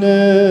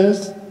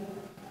goodness.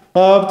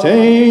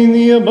 Obtain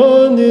the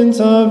abundance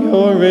of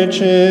your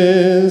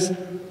riches,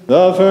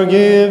 the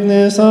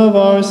forgiveness of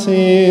our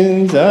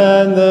sins,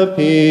 and the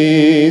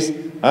peace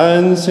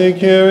and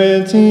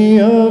security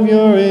of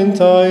your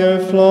entire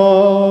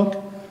flock.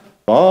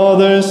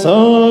 Father,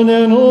 Son,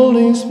 and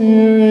Holy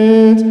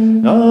Spirit,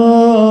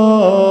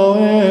 now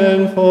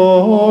and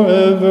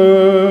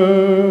forever.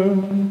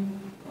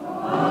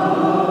 Amen.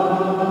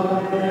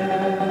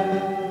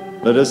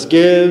 Let us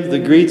give the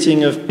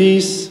greeting of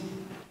peace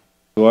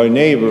to our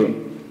neighbor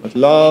with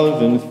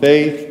love and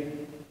faith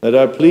that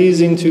are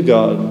pleasing to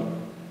God.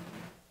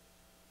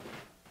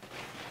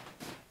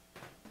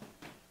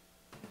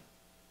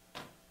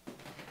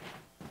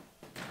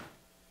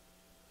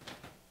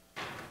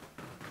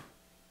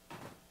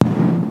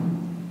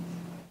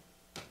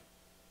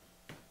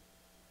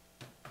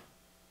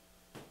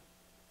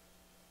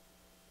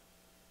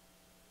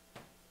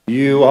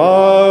 You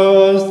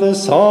are as the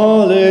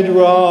solid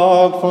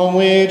rock from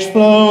which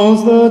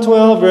flows the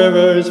 12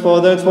 rivers for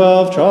the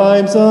 12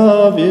 tribes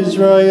of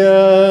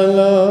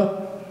Israel.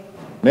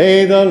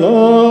 May the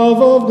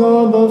love of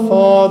God the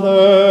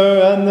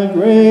Father and the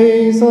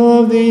grace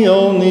of the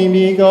only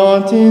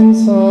begotten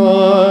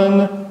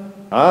Son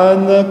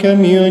and the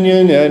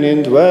communion and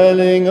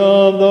indwelling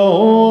of the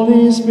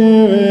Holy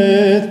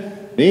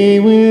Spirit be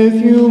with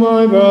you,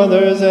 my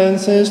brothers and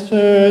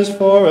sisters,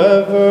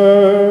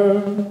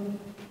 forever.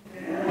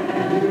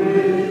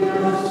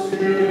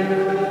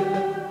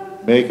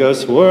 Make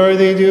us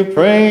worthy to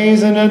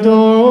praise and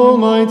adore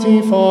Almighty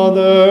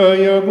Father,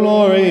 your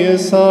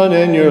glorious Son,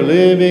 and your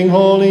living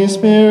Holy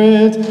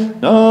Spirit,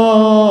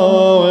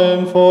 now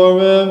and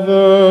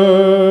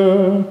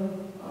forever.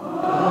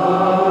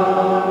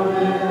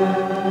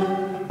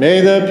 Amen.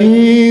 May the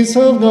peace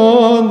of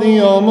God,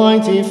 the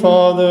Almighty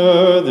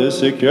Father, the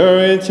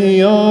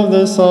security of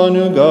the Son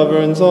who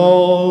governs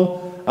all,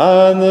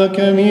 and the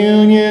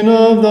communion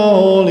of the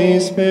Holy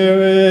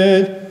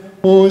Spirit,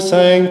 who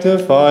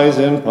sanctifies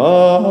and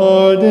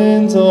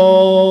pardons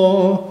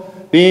all,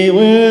 be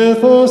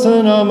with us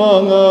and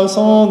among us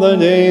all the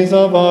days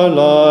of our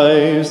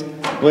lives,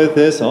 with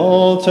this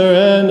altar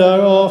and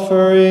our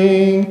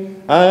offering,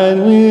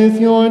 and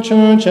with your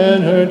church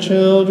and her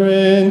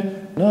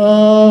children,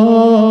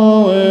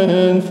 now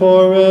and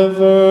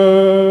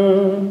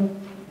forever.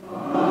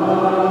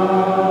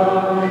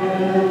 Amen.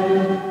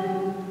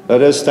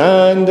 Let us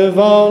stand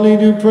devoutly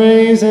to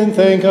praise and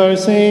thank our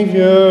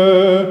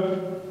Savior.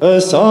 The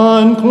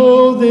sun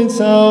clothed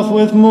itself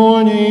with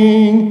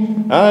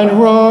mourning, and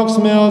rocks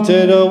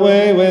melted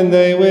away when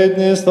they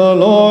witnessed the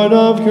Lord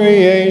of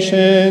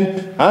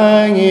creation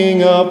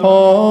hanging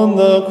upon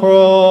the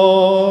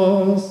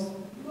cross.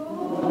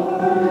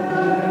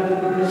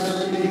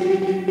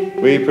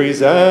 We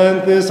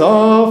present this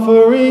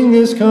offering,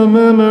 this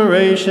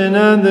commemoration,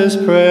 and this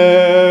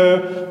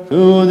prayer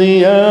to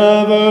the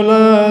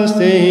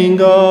everlasting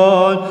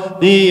God,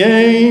 the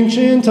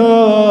Ancient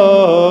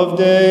of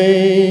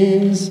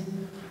Days,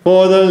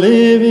 for the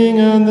living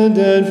and the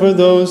dead, for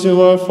those who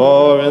are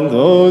far and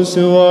those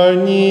who are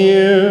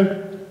near,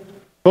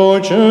 for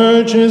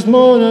churches,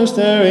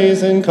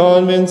 monasteries, and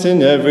convents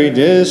in every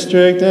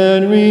district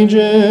and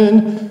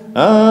region,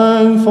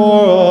 and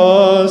for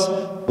us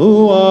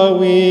who are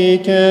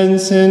weak and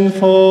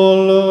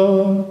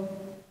sinful.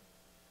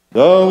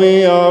 Though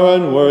we are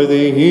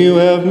unworthy, you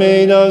have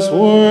made us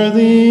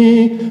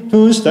worthy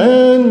to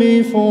stand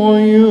before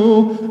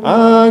you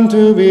and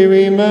to be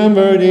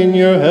remembered in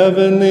your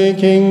heavenly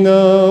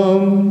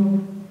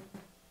kingdom.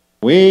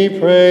 We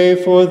pray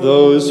for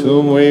those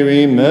whom we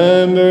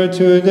remember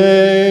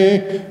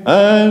today,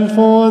 and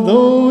for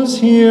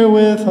those here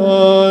with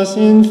us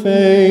in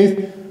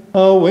faith,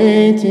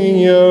 awaiting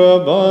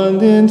your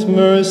abundant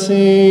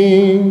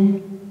mercy.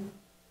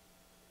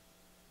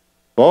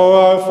 For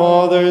our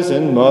fathers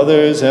and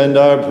mothers and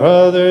our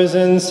brothers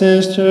and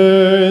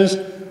sisters,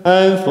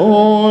 and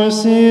for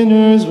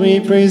sinners we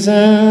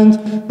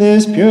present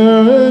this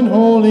pure and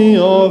holy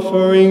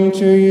offering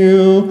to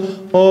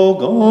you, O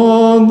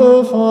God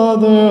the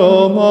Father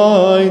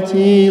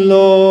Almighty,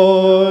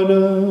 Lord.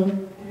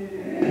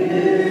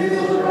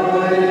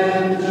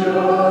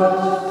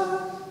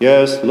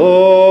 Yes,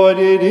 Lord,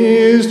 it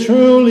is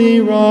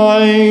truly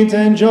right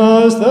and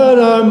just that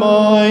our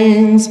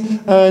minds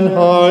and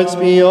hearts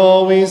be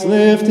always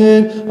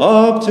lifted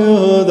up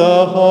to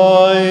the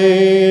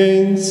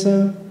heights.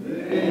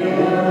 They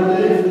are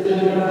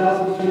lifted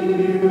up to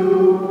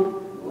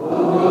you, O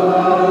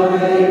God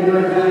of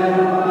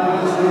Abraham,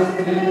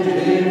 Isaac, and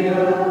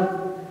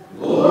Jacob,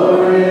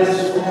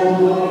 glorious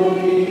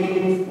holy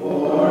King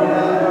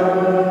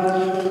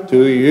forever.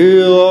 To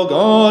you, O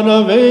God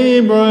of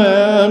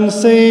Abraham,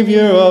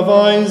 Savior of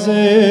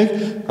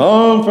Isaac,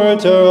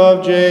 Comforter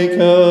of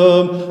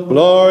Jacob,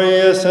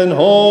 glorious and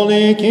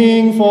holy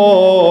King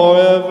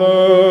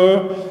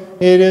forever,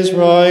 it is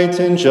right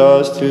and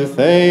just to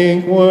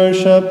thank,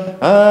 worship,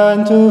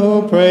 and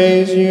to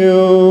praise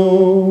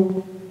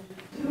you.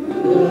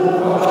 To the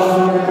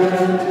Father,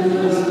 and to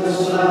the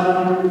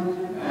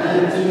Son,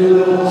 and to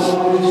the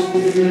Holy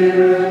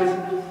Spirit,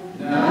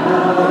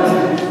 now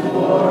and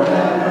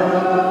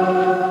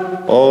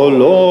forever. O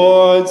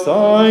Lord,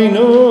 sign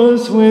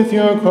us with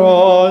your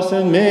cross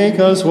and make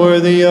us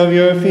worthy of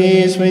your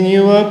feast when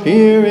you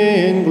appear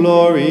in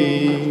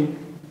glory.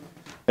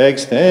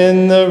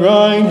 Extend the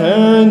right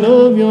hand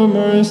of your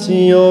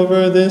mercy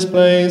over this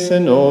place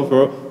and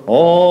over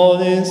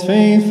all its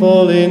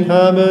faithful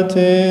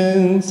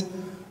inhabitants.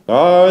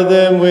 Guard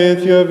them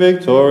with your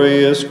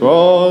victorious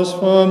cross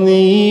from the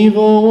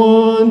evil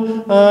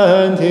one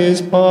and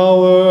his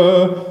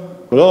power.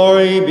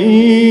 Glory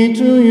be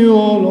to you,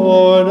 O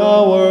Lord,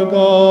 our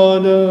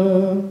God.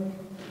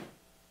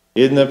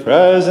 In the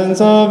presence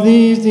of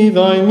these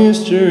divine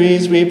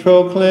mysteries we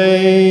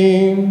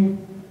proclaim,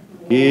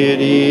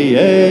 Kyrie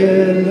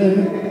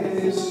eleison,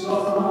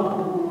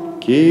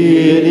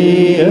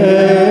 Kyrie eleison,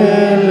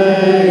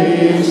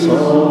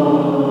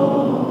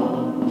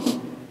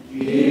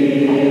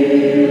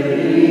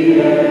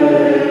 Kyrie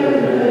eleison.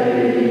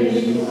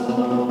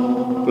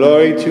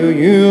 Glory to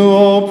you,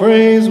 O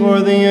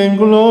praiseworthy and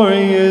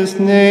glorious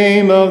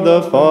name of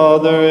the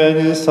Father and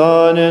his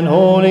Son and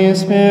Holy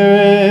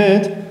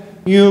Spirit.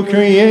 You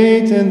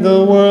created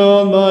the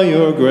world by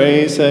your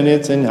grace and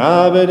its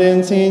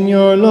inhabitants in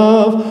your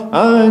love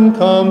and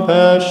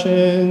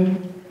compassion.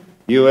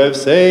 You have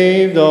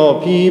saved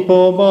all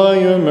people by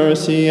your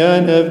mercy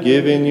and have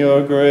given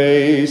your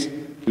grace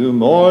to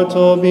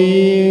mortal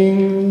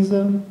beings.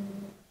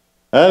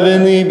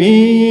 Heavenly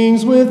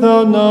beings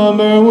without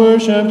number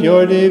worship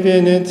your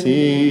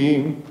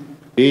divinity.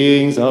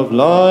 Beings of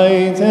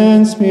light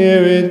and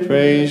spirit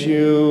praise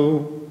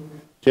you.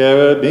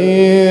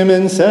 Cherubim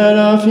and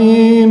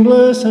seraphim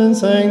bless and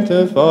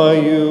sanctify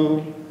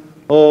you.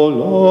 O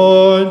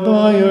Lord,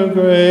 by your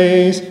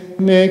grace,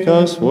 make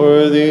us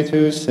worthy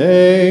to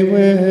say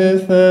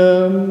with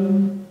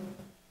them,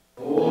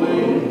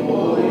 Holy,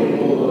 holy,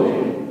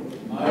 holy,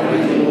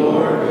 mighty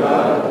Lord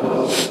God of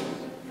hosts,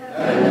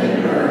 heaven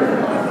and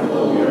earth are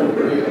full of your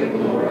great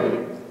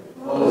glory.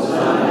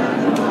 Hosanna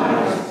in the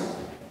highest.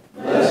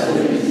 Blessed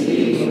is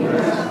he who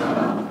has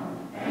come,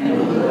 and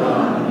will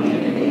come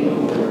in the name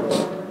of the Lord.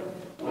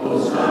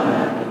 Hosanna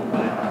in the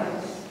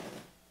highest.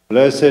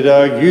 Blessed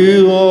are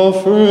you, O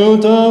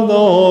fruit of the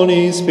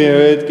Holy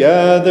Spirit,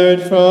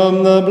 gathered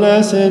from the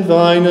blessed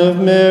vine of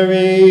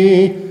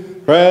Mary,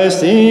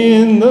 pressed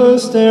in the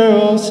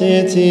sterile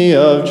city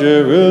of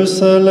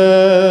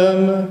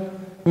Jerusalem,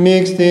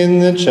 mixed in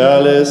the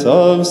chalice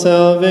of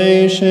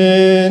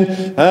salvation,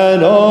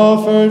 and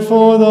offered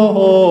for the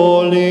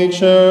Holy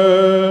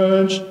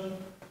Church.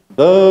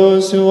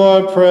 Those who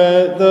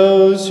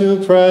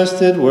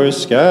pressed it were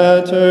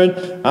scattered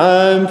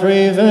and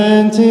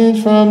prevented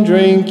from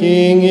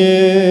drinking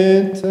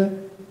it.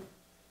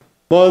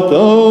 But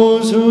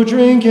those who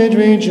drink it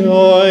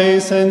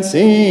rejoice and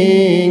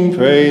sing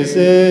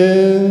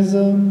praises.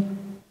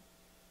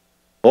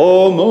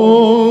 O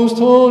most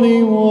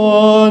Holy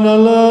One,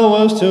 allow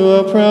us to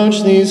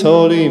approach these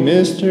holy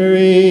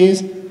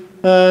mysteries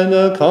and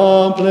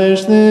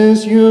accomplish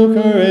this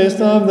Eucharist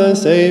of the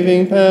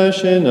saving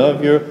passion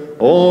of your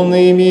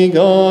only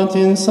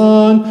begotten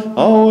Son,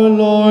 our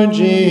Lord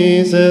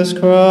Jesus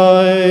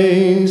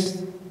Christ.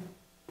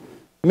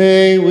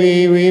 May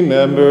we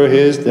remember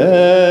his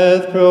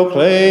death,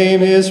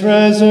 proclaim his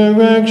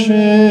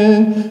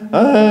resurrection,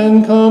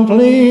 and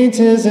complete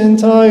his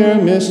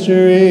entire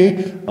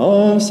mystery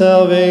of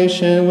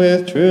salvation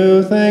with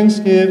true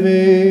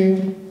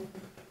thanksgiving.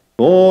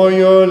 For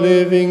your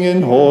living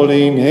and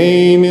holy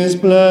name is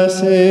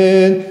blessed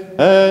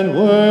and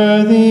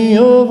worthy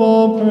of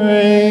all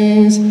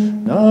praise,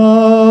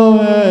 now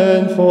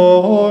and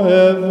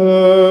forever.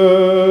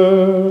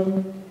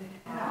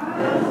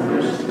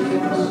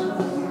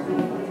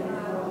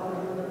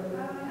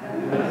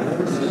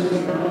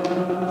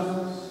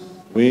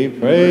 We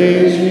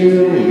praise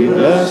you, we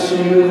bless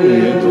you,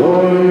 we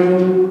adore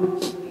you,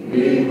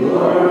 We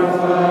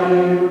glorify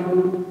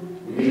you.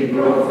 We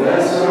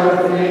profess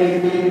our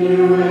faith in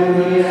you, and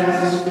we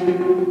ask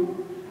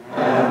you,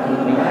 have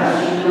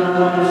compassion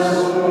on us,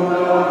 O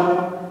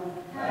God.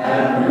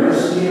 Have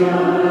mercy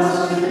on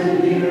us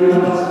and hear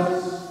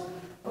us.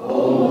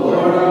 O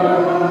Lord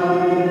our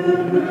God,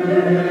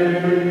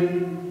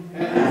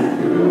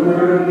 and through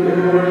her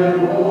pure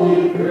and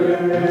holy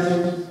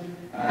prayers,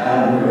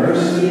 have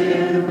mercy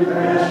and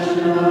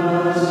compassion on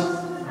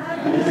us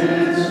and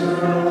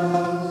answer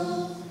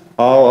us.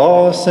 How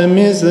awesome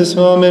is this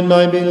moment,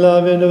 my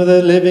beloved, of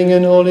the living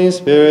and Holy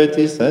Spirit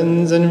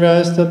descends and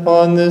rests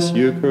upon this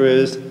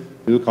Eucharist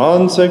to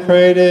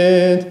consecrate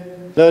it.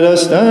 Let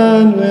us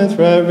stand with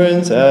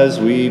reverence as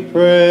we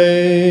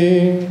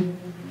pray.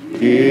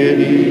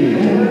 Kyrie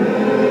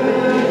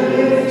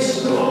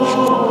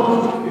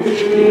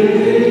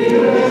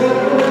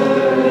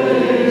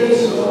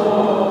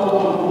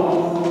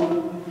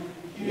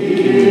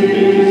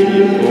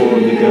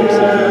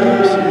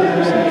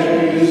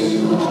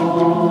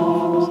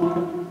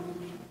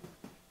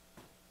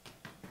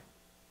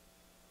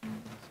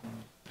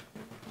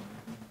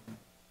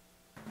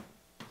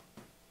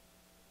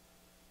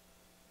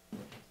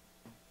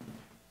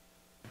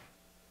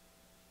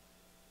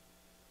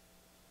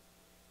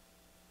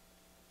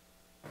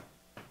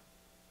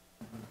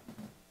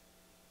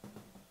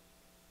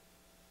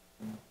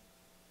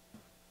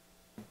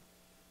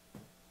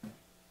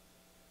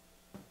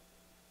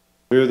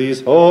Through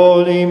these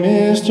holy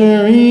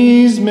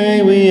mysteries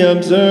may we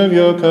observe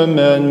your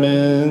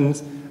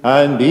commandments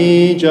and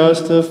be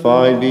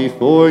justified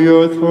before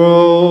your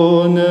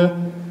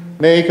throne.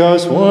 Make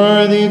us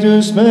worthy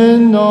to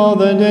spend all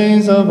the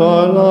days of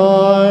our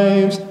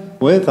lives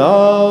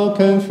without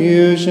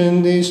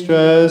confusion,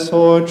 distress,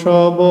 or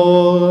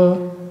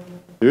trouble.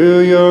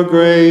 Through your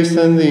grace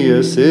and the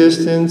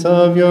assistance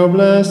of your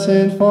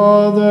blessed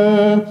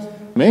Father,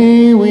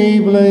 may we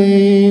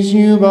please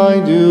you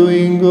by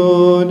doing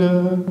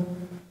good.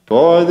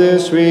 For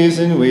this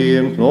reason we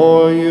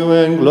implore you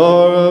and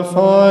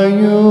glorify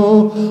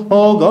you,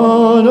 O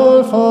God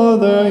our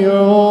Father, your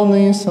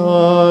only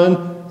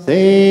Son,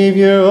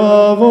 Savior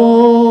of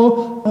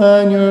all,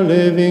 and your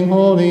living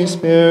Holy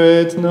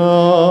Spirit,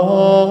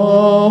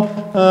 now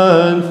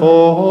and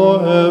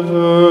forever.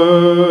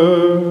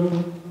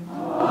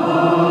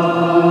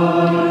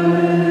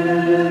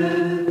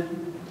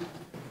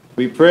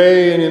 We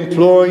pray and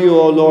implore you,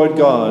 O Lord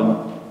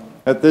God,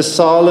 at this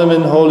solemn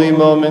and holy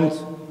moment,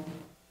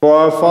 for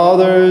our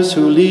fathers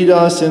who lead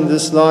us in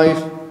this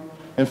life,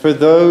 and for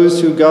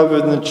those who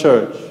govern the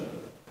Church,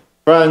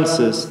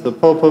 Francis, the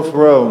Pope of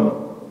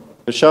Rome,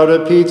 the shout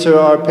of Peter,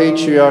 our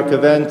patriarch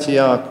of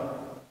Antioch,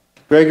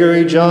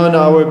 Gregory John,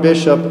 our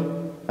bishop,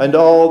 and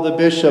all the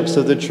bishops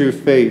of the true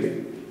faith,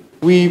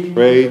 we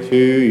pray to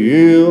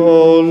you,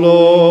 O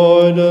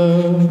Lord.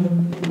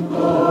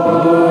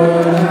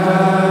 Lord,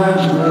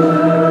 have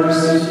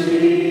mercy.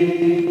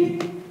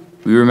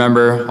 We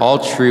remember all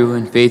true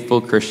and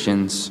faithful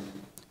Christians,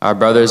 our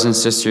brothers and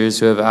sisters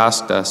who have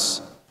asked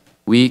us,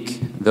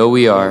 weak though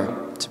we are,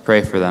 to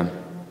pray for them.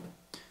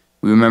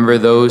 We remember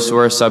those who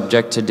are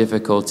subject to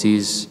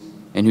difficulties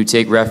and who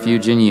take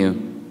refuge in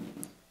you.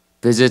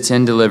 Visit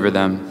and deliver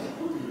them.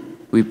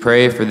 We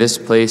pray for this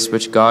place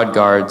which God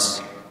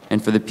guards,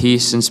 and for the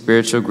peace and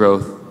spiritual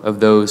growth of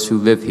those who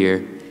live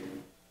here,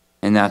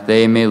 and that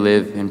they may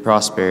live in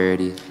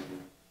prosperity.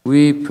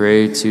 We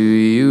pray to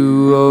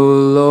you, O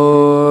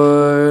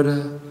Lord.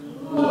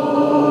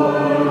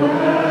 Lord,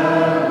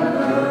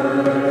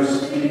 have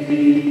mercy.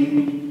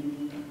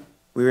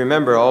 We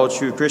remember all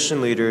true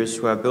Christian leaders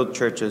who have built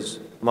churches,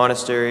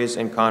 monasteries,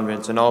 and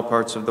convents in all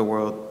parts of the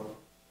world.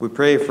 We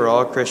pray for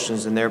all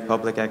Christians in their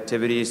public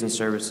activities and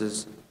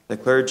services, the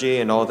clergy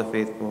and all the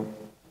faithful,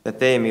 that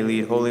they may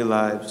lead holy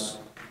lives.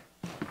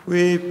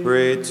 We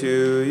pray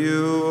to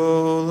you,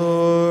 O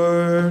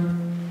Lord.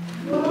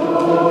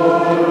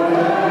 Lord,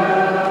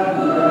 have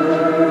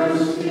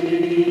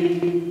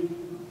mercy.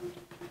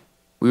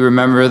 We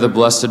remember the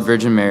Blessed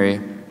Virgin Mary,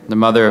 the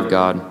Mother of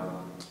God.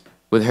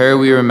 With her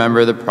we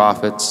remember the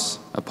prophets,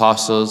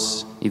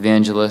 apostles,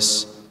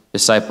 evangelists,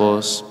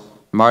 disciples,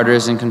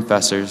 martyrs and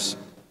confessors,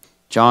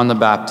 John the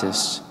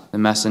Baptist, the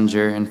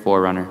messenger and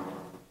forerunner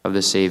of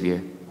the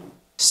Savior,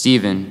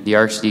 Stephen, the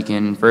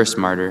archdeacon and first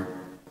martyr,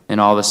 and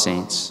all the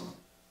saints.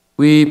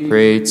 We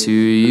pray to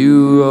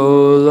you,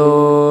 O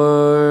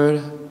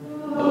Lord.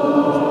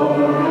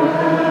 Lord,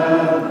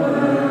 have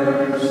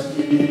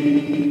mercy.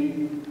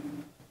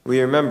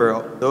 We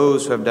remember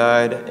those who have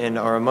died and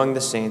are among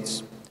the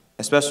saints,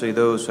 especially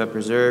those who have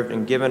preserved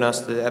and given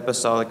us the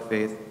apostolic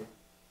faith.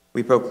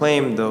 We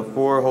proclaim the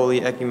four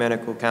holy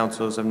ecumenical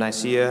councils of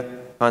Nicaea,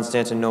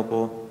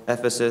 Constantinople,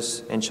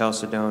 Ephesus, and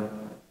Chalcedon.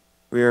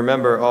 We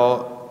remember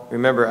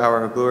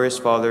our glorious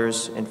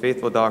fathers and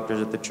faithful doctors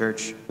of the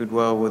Church who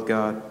dwell with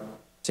God.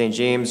 St.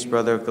 James,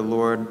 brother of the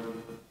Lord,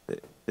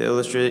 the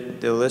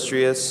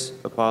illustrious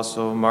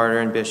apostle, martyr,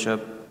 and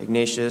bishop,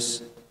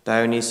 Ignatius,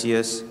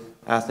 Dionysius,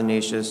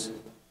 Athanasius,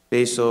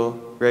 Basil,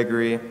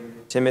 Gregory,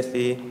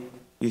 Timothy,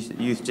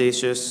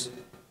 Eustathius,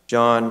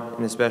 John,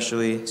 and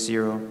especially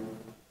Cyril.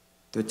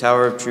 The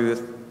Tower of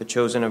Truth, the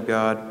chosen of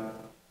God,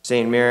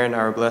 St. Maron,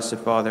 our blessed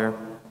Father,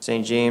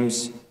 St.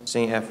 James,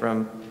 St.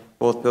 Ephraim,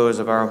 both pillars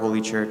of our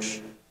holy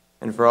church,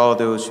 and for all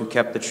those who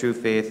kept the true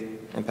faith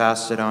and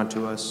passed it on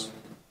to us.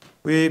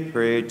 We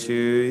pray to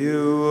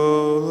you,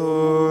 O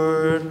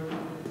Lord.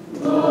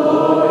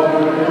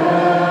 Lord,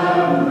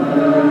 have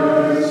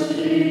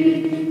mercy.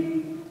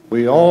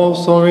 We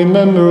also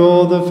remember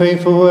all the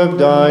faithful who have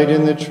died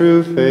in the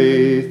true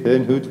faith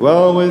and who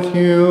dwell with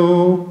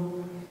you.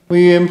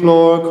 We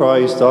implore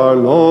Christ our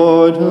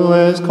Lord, who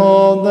has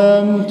called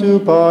them, to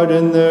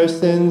pardon their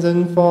sins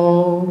and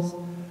faults,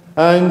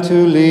 and to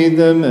lead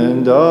them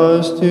and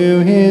us to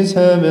his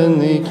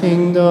heavenly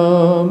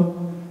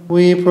kingdom.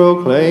 We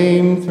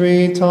proclaim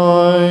 3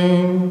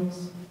 times.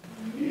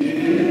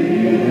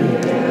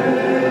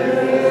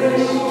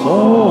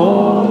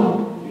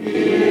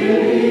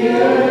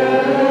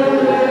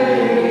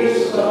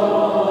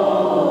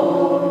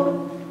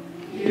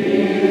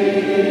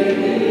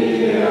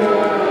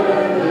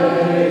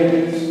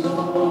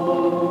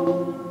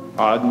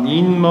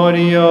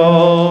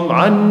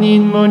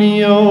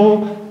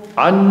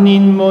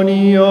 Annin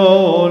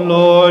Monio,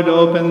 Lord,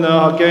 open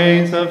the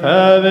gates of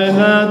heaven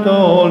that the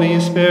Holy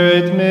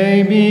Spirit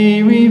may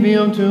be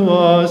revealed to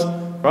us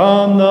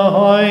from the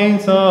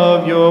heights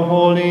of your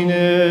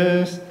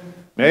holiness.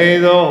 May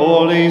the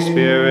Holy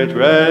Spirit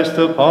rest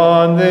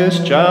upon this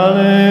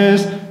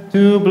chalice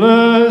to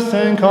bless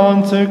and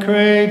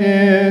consecrate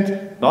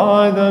it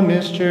by the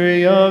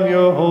mystery of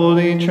your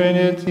Holy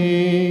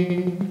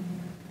Trinity.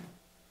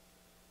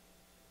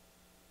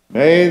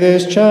 May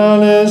this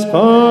chalice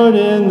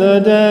pardon the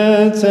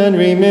debts and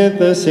remit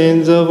the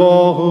sins of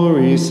all who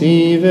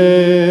receive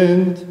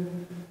it.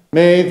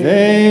 May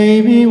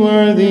they be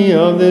worthy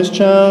of this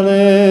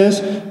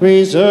chalice,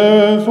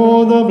 reserved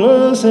for the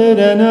blessed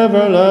and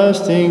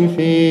everlasting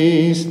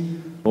feast.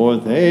 For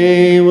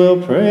they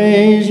will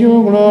praise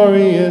your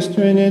glorious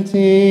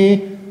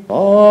Trinity,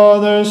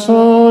 Father,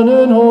 Son,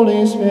 and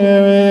Holy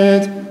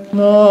Spirit,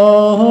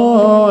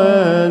 now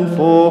and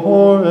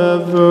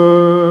forever.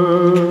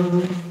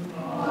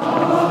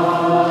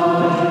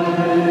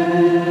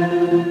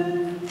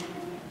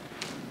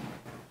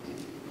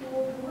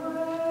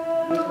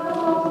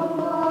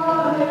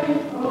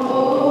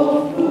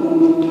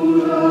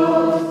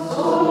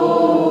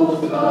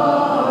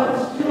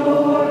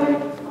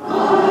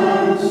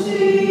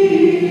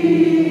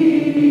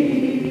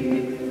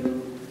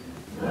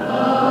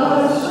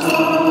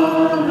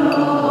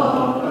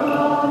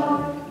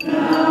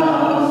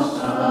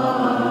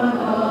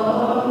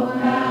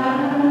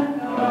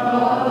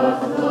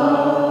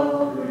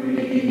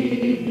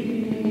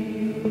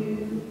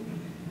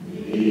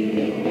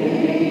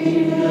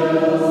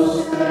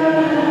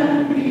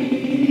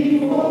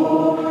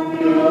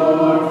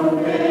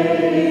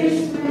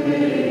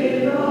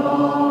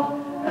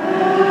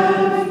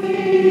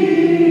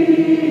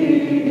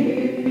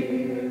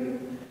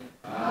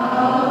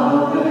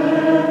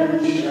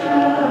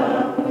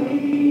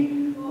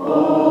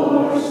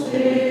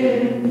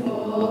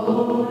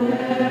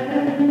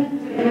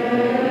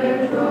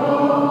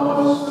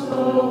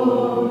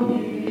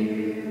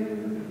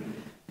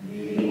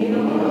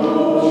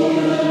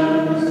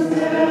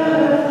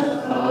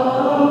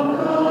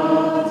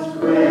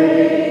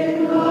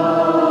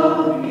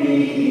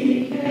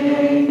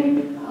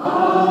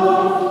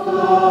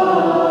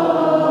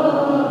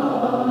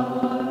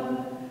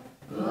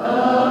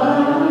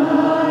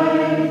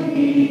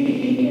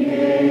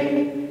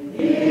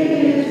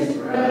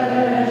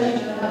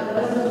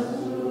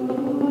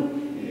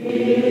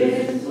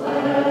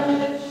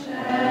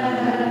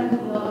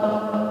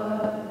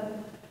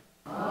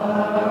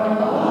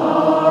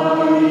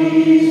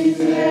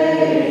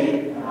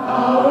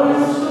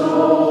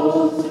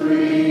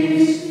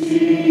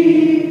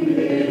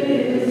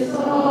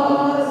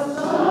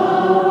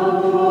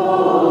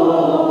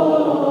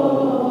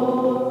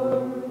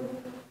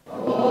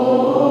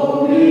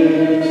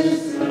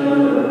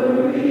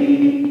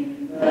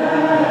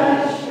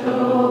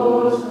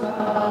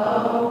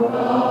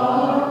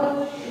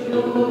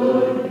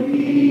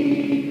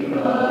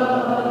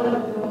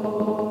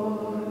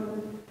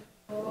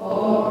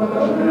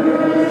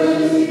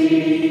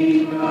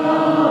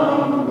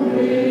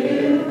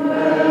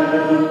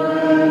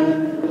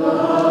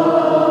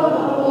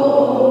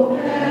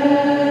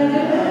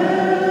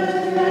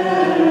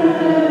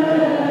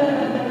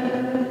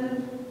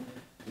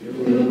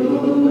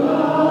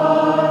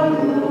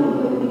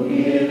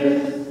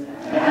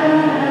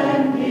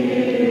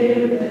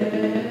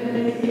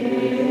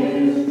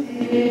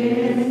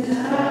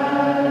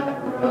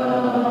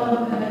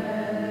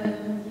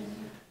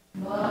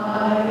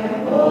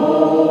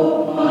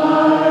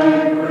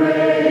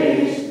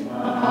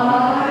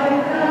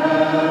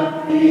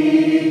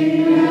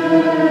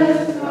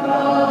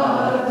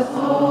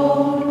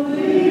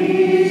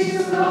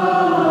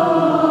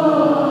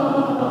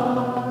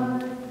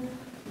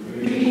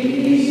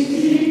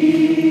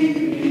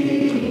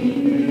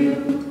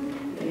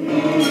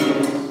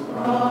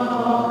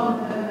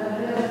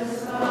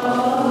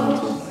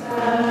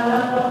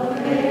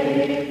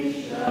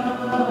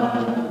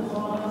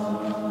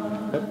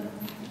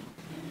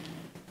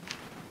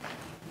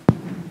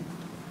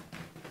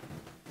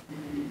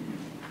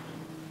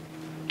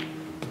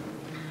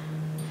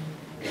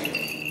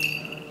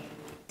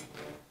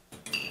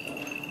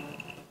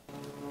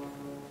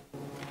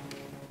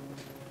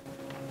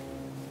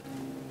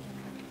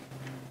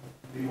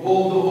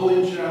 Behold the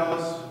holy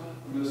chalice,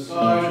 from the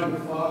side of the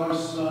Father,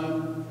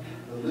 Son,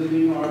 the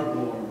living are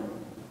born.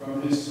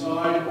 From his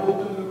side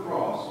open the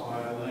cross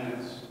by a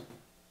lance.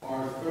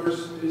 Our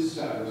thirst is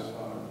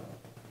satisfied.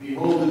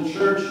 Behold, the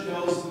church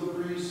tells the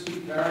priest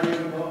to carry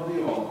it above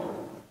the altar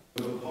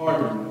for the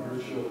pardon of her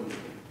children.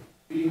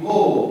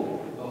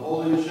 Behold the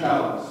holy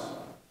chalice.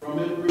 From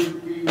it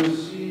we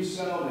receive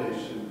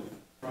salvation.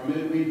 From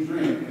it we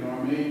drink and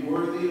are made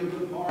worthy of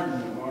the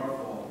pardon of our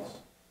faults.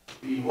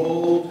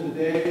 Behold,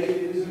 today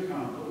it is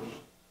accomplished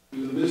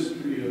through the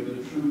mystery of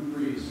the true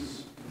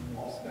priests,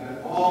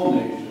 that all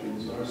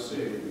nations are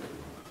saved.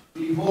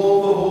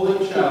 Behold the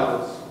holy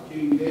chalice.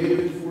 King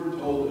David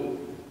foretold it,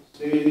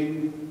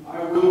 stating,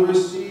 I will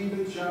receive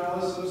the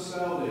chalice of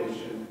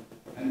salvation,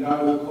 and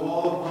I will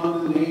call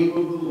upon the name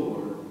of the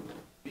Lord.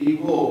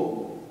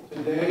 Behold,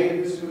 today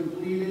it is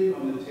completed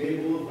on the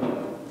table of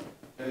life,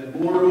 that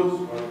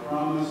mortals are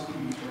promised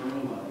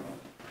eternal life.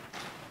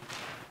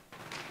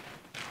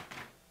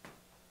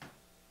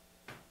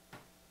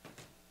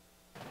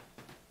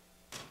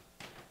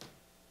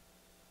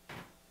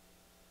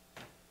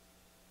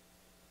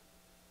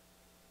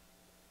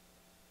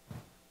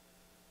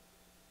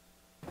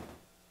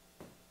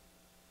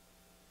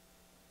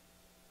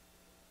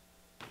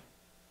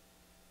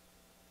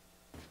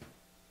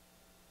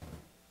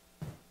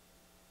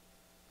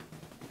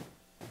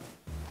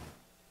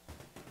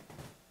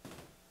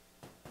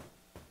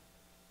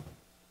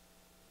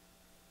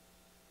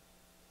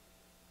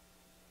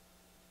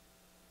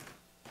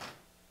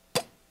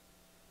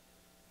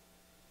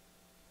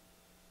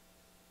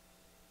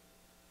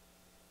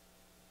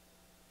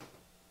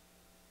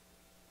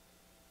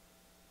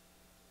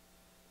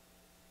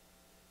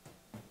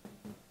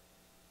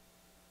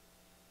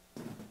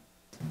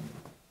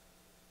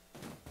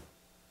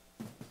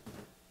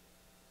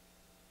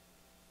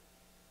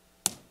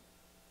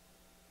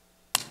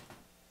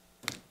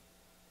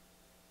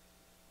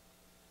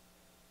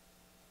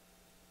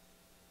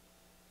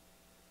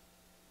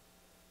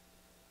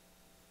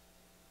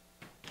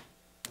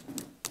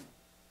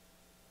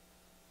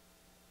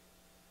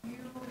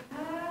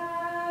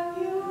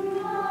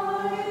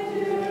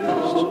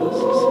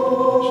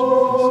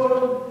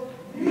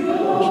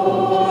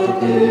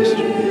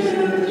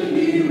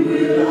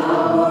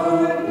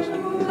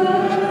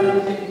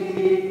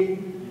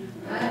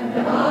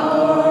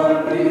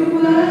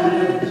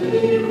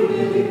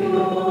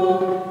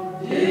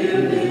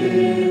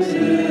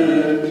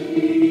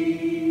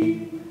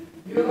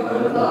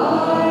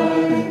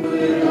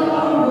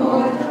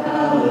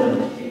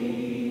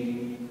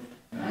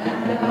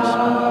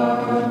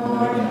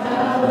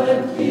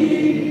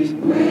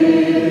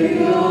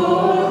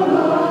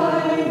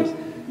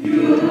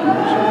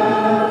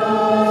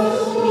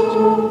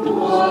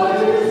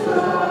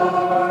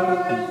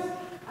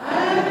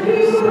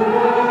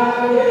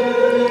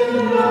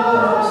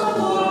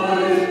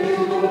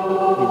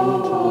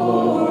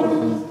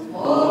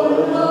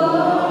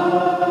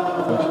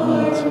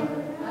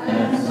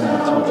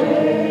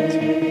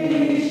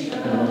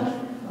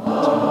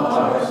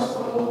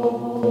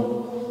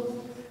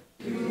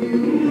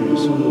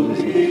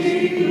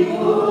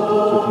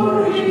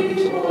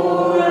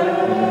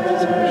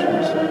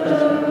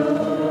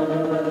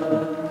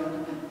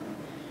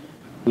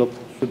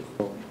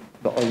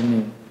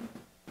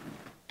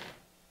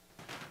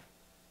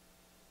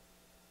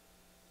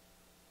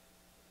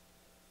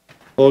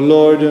 O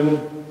Lord,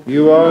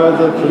 you are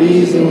the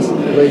pleasing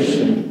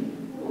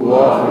salvation, who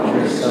offered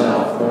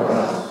yourself for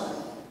us.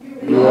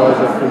 You are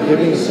the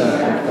forgiving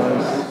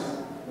sacrifice,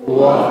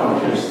 who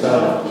offered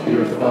yourself to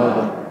your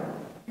Father.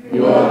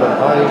 You are the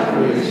high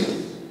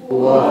priest,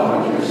 who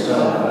offered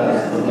yourself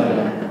as the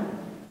Lamb.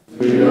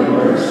 Through your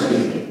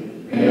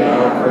mercy, may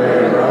our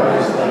prayer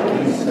rise like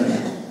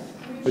incense,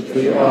 which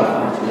we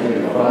offer to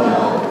your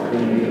Father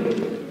through you.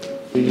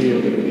 To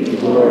you be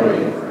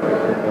glory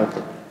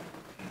forever.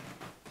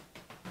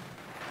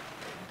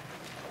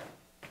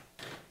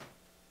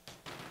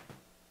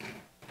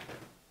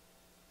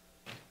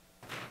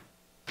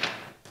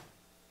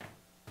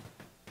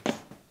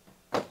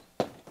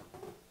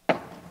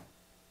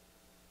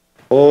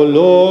 O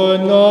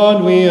Lord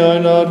God, we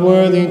are not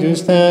worthy to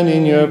stand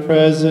in your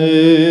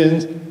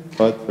presence,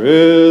 but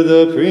through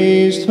the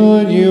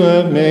priesthood you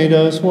have made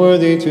us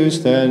worthy to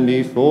stand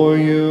before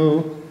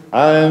you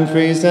and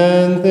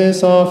present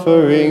this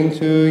offering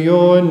to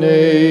your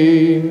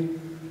name.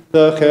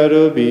 The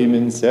cherubim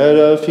and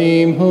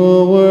seraphim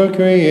who were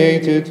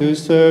created to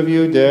serve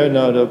you dare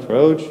not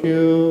approach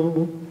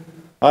you.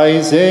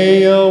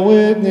 Isaiah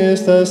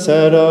witnessed a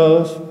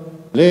seraph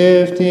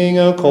lifting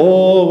a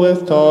coal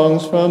with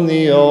tongues from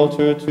the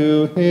altar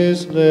to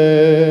his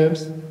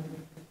lips.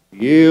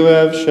 You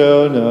have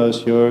shown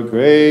us your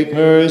great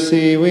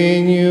mercy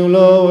when you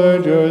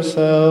lowered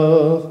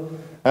yourself,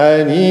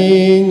 and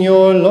in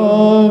your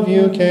love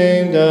you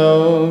came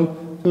down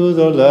to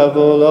the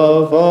level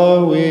of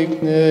our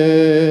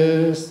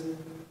weakness.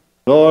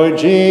 Lord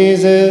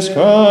Jesus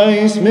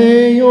Christ,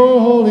 may your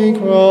holy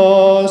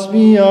cross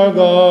be our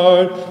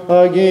guard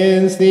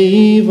against the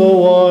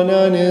evil one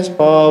and his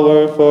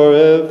power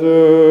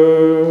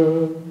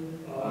forever.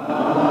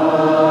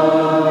 Amen.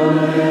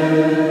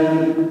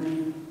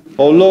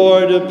 O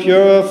Lord,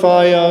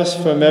 purify us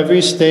from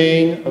every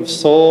stain of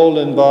soul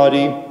and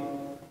body,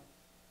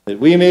 that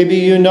we may be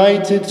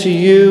united to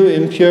you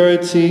in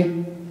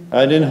purity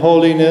and in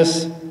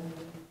holiness.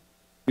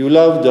 You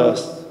loved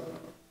us,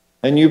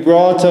 and you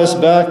brought us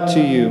back to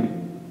you,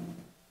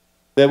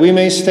 that we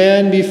may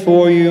stand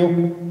before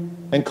you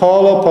and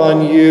call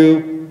upon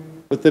you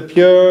with the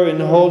pure and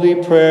holy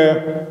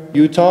prayer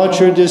you taught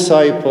your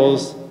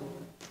disciples.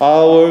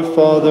 Our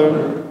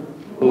Father,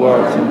 who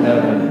art in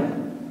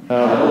heaven,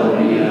 hallowed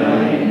be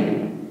thy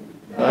name.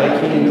 Thy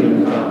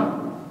kingdom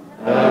come,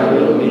 thy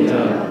will be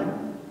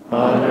done,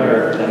 on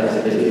earth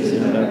as it is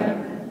in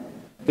heaven.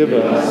 Give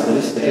us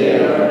this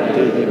day our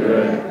daily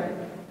bread,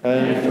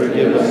 and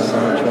forgive us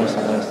our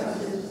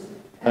trespasses,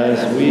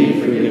 as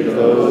we forgive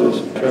those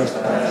who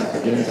trespass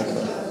against us.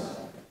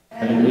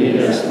 And lead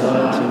us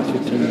not into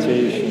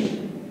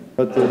temptation,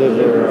 but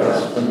deliver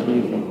us from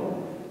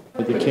evil.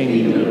 For the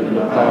kingdom, and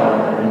the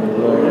power, and the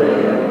glory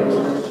are yours.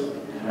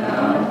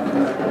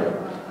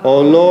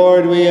 O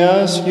Lord, we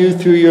ask you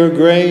through your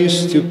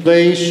grace to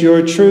place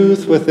your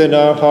truth within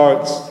our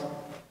hearts,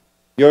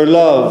 your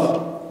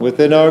love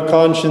within our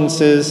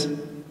consciences,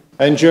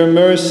 and your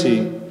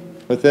mercy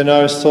within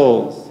our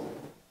souls.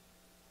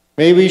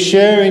 May we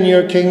share in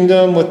your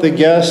kingdom with the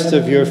guest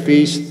of your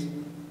feast,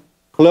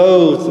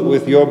 clothed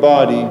with your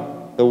body,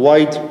 the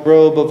white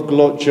robe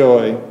of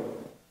joy.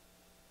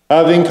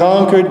 Having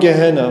conquered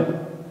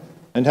Gehenna,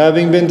 and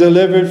having been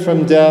delivered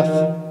from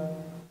death,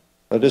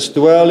 let us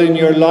dwell in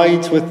your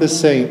light with the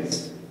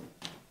saints.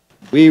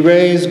 We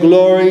raise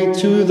glory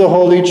to the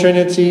Holy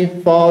Trinity,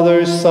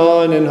 Father,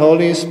 Son, and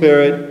Holy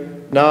Spirit,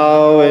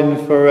 now and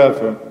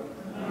forever.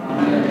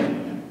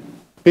 Amen.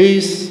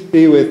 Peace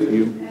be with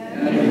you.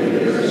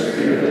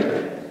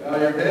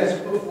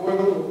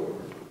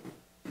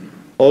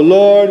 O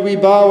Lord, we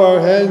bow our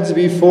heads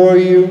before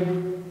you,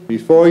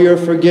 before your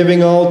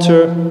forgiving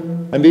altar,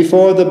 and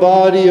before the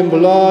body and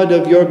blood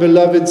of your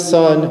beloved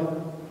Son,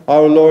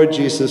 our Lord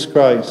Jesus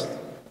Christ.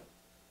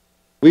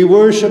 We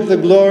worship the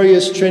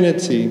glorious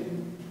Trinity,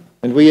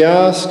 and we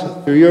ask,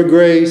 through your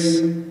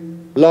grace,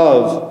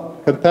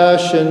 love,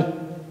 compassion,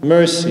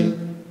 mercy,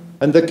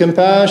 and the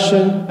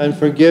compassion and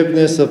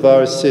forgiveness of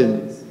our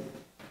sins.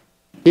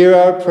 Hear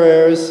our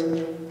prayers,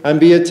 and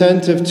be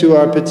attentive to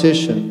our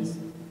petitions.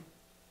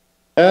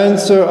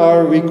 Answer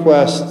our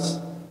requests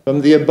from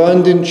the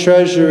abundant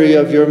treasury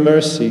of your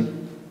mercy.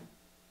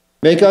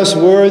 Make us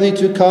worthy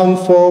to come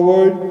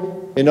forward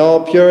in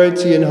all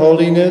purity and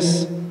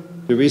holiness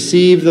to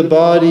receive the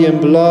body and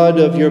blood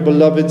of your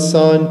beloved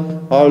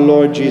Son, our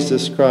Lord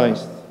Jesus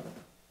Christ.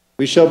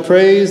 We shall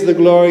praise the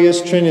glorious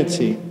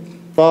Trinity,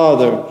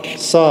 Father,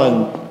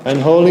 Son,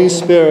 and Holy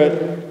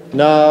Spirit,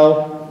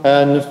 now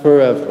and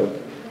forever.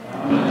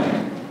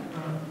 Amen.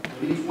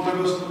 Each one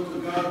of us look to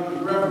God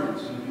with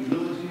reverence and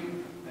humility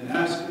and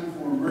ask him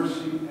for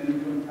mercy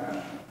and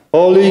compassion.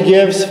 Holy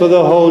gifts for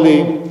the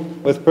holy,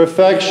 with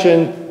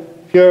perfection,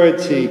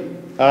 purity,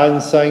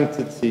 and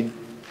sanctity.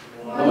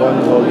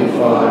 One Holy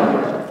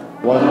Father,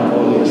 one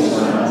Holy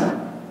Son,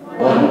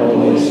 one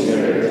Holy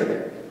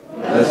Spirit.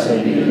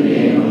 Blessed be the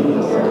name of the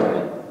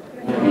Lord.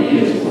 For he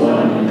is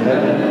one in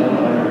heaven and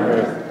on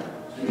earth.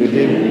 To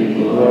him be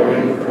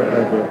glory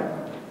forever.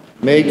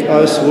 Make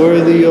us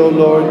worthy, O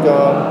Lord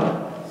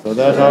God, so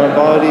that our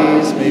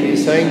bodies may be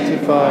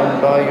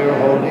sanctified by your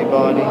holy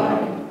body,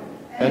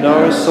 and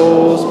our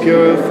souls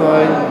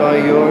purified by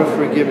your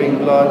forgiving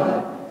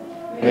blood.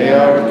 May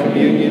our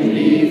communion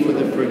be for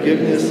the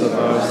forgiveness of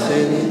our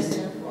sins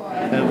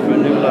and for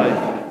new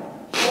life.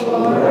 O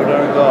Lord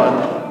our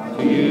God,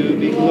 to you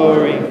be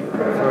glory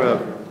forever.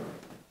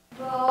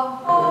 The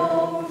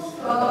host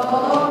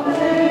of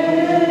angels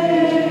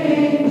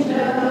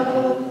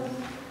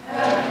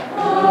have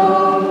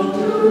come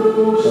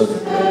to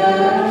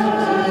stand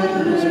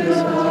with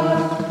us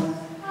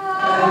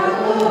at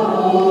the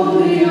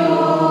holy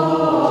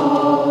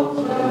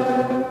altar.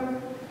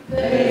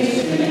 They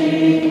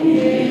sing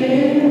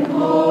in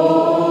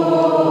chorus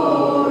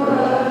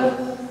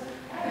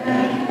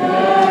and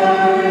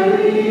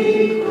carry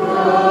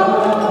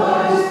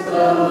Christ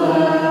the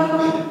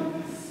Lamb,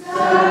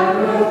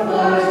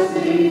 sacrificed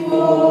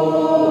before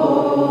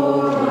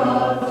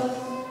us.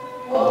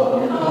 Oh,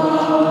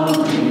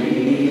 come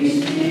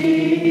receive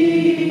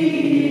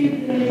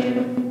him,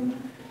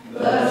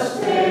 the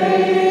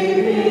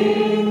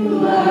saving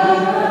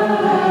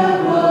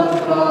Lamb of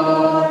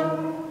God,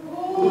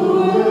 who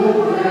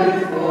had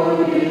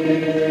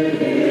forgiveness.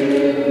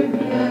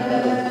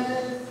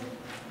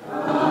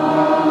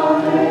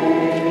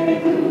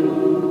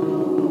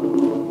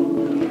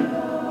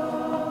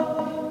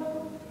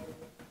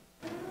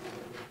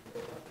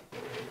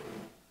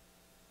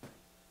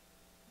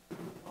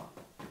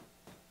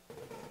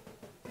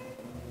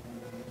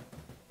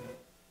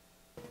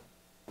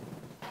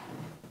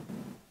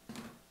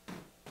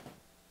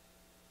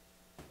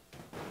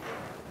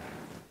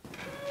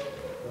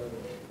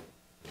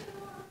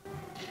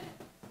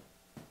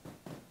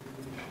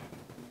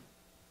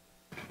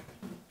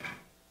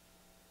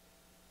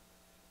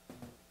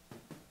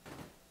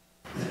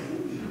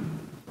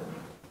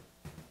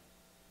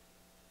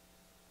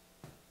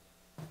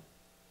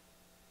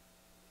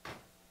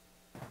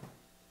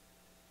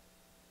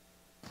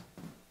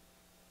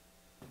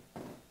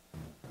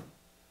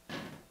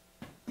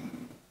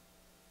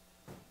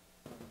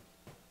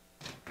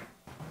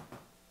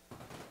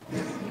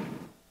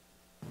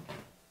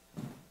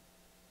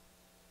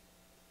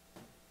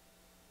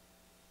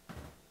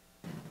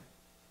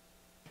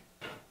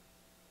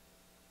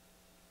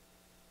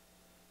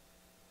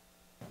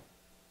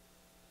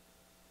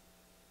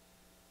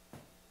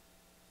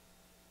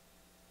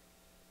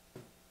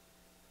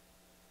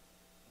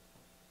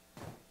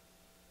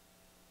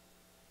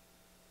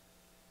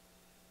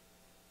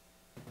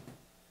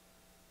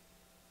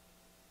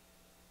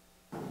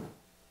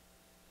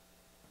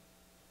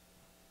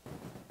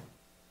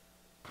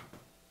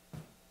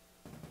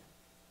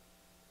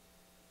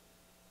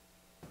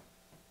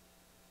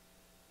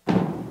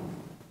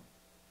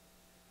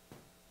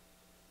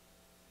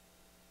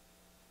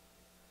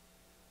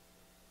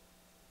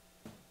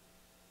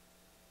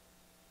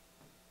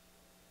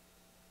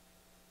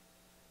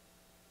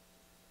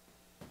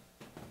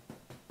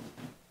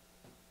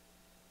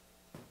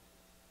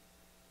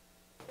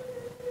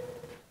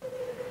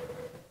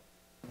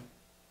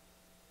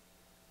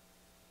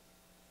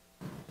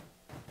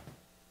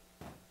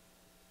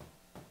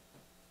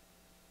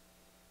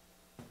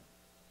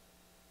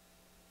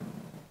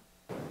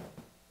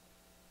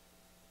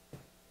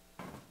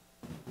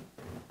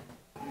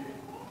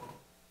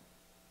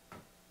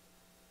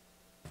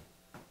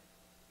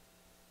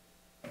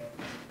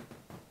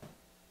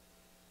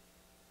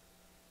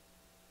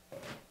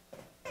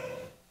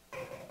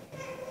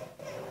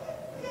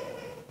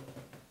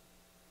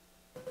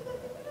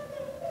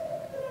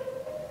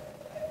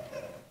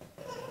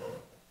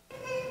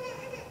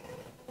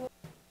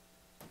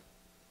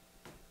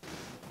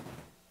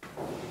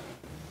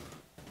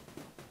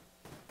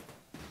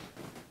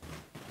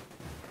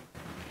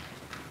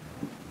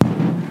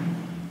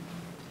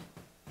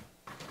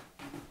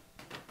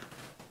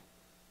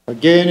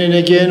 Again and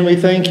again we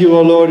thank you,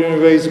 O Lord,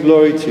 and raise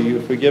glory to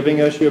you for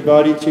giving us your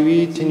body to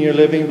eat and your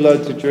living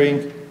blood to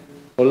drink.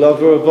 O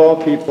lover of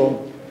all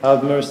people,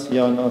 have mercy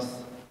on us.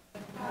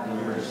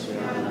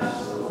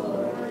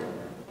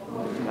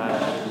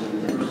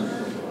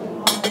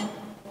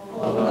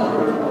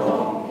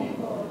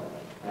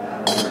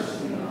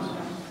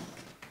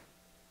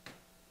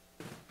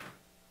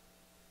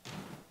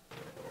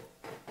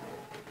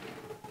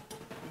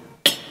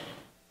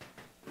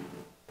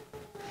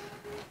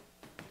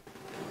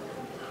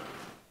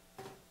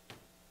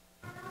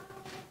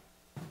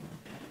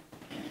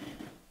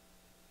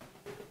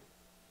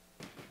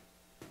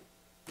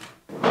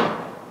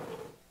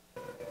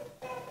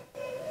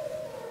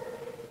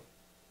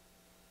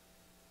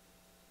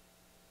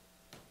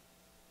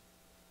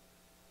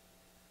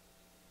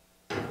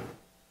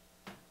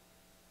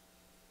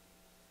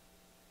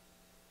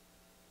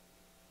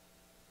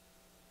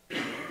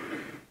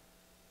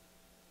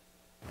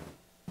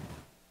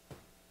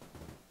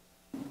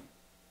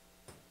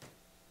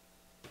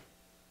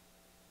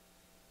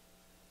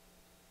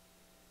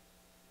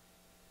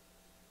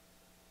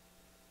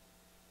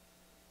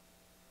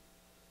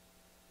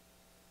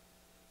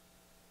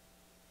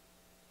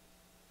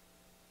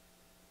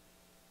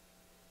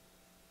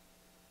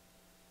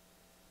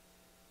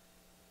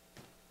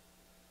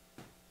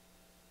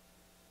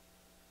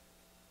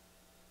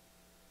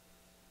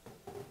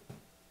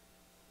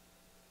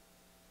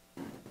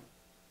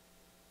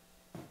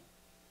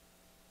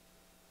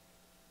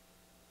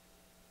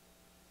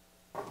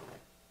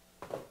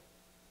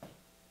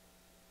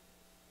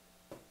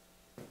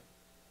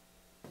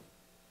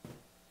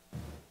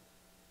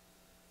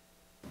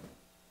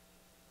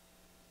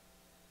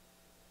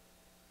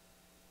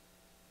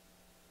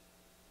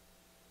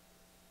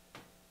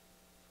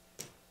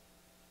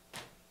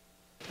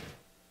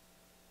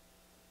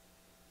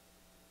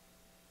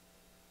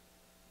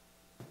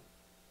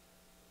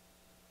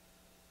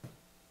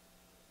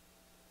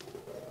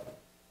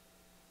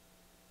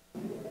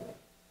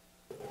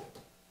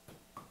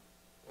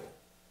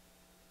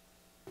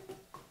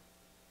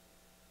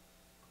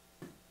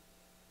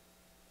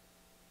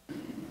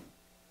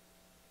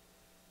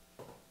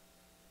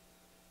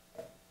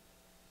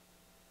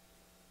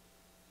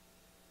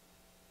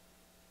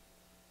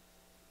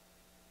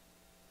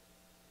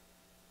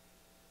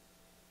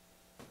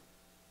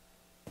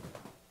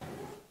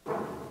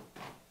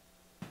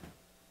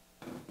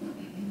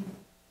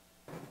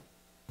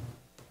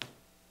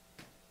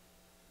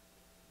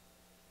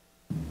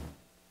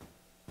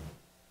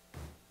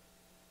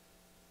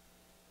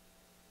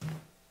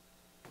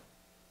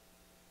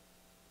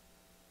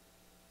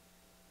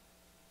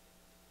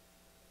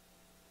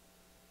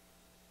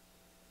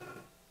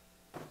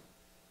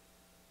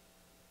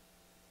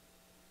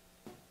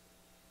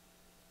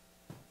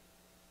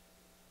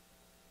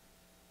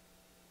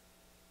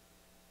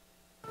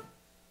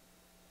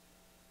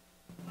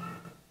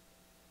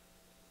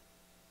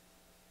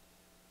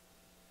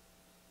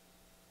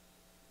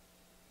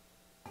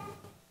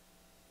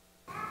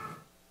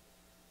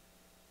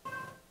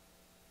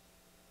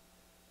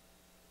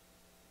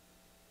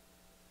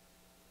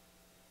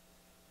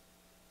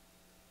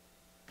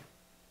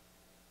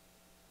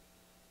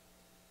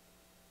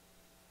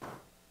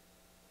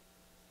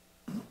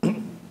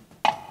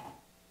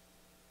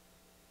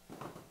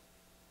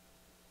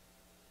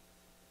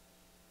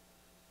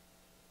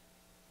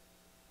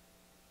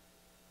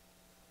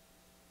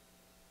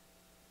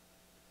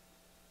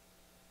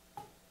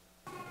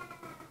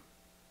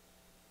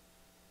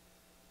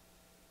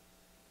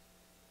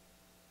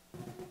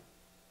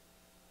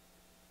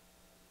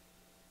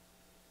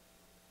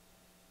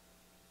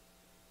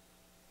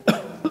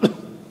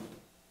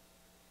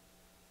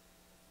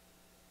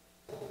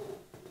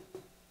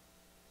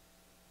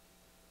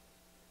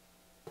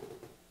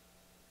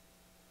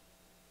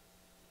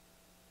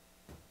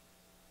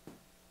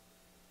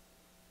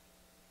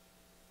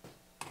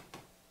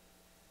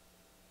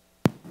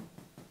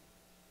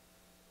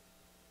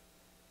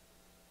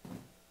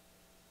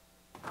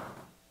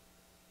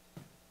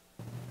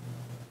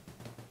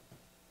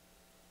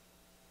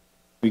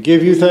 We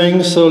give you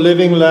thanks, O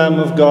living Lamb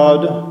of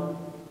God.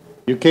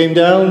 You came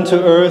down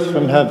to earth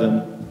from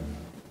heaven.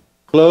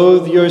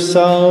 Clothe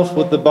yourself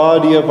with the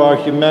body of our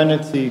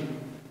humanity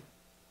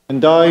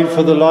and died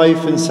for the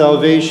life and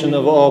salvation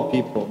of all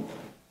people.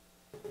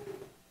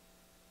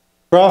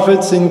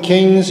 Prophets and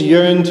kings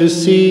yearned to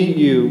see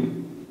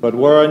you, but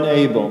were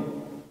unable.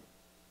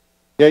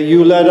 Yet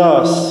you let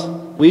us,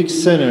 weak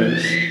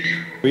sinners,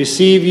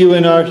 receive you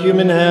in our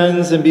human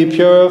hands and be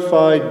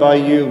purified by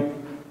you.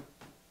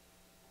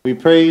 We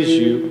praise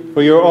you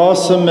for your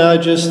awesome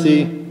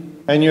majesty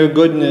and your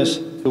goodness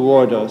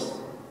toward us.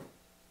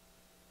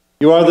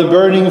 You are the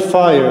burning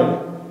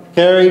fire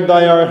carried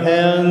by our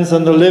hands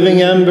and the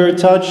living ember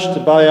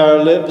touched by our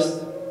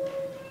lips.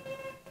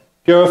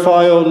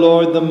 Purify, O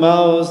Lord, the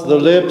mouths, the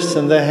lips,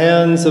 and the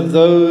hands of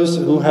those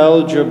who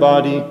held your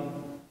body.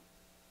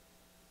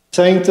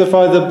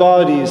 Sanctify the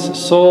bodies,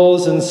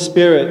 souls, and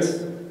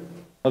spirits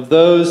of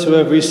those who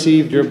have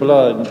received your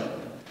blood.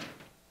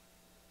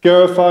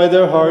 Purify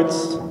their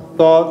hearts,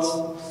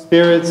 thoughts,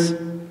 spirits,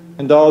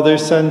 and all their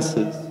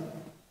senses.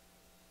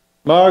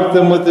 Mark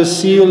them with the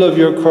seal of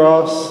your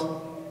cross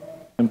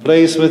and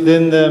place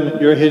within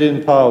them your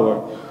hidden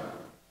power.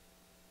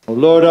 O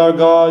Lord our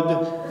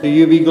God, to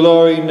you be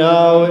glory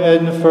now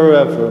and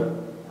forever.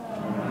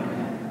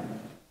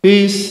 Amen.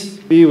 Peace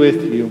be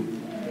with you.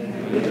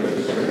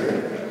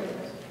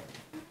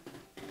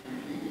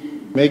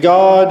 May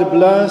God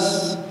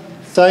bless,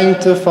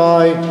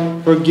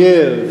 sanctify,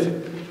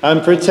 forgive,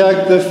 and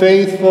protect the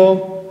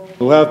faithful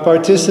who have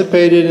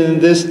participated in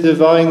this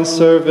divine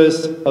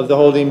service of the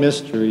holy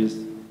mysteries.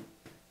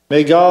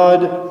 May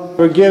God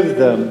forgive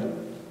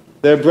them,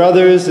 their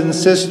brothers and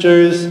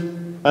sisters,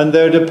 and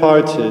their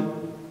departed.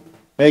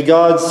 May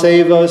God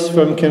save us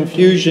from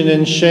confusion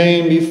and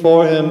shame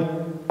before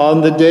him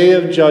on the day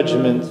of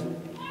judgment,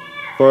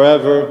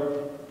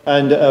 forever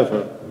and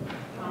ever.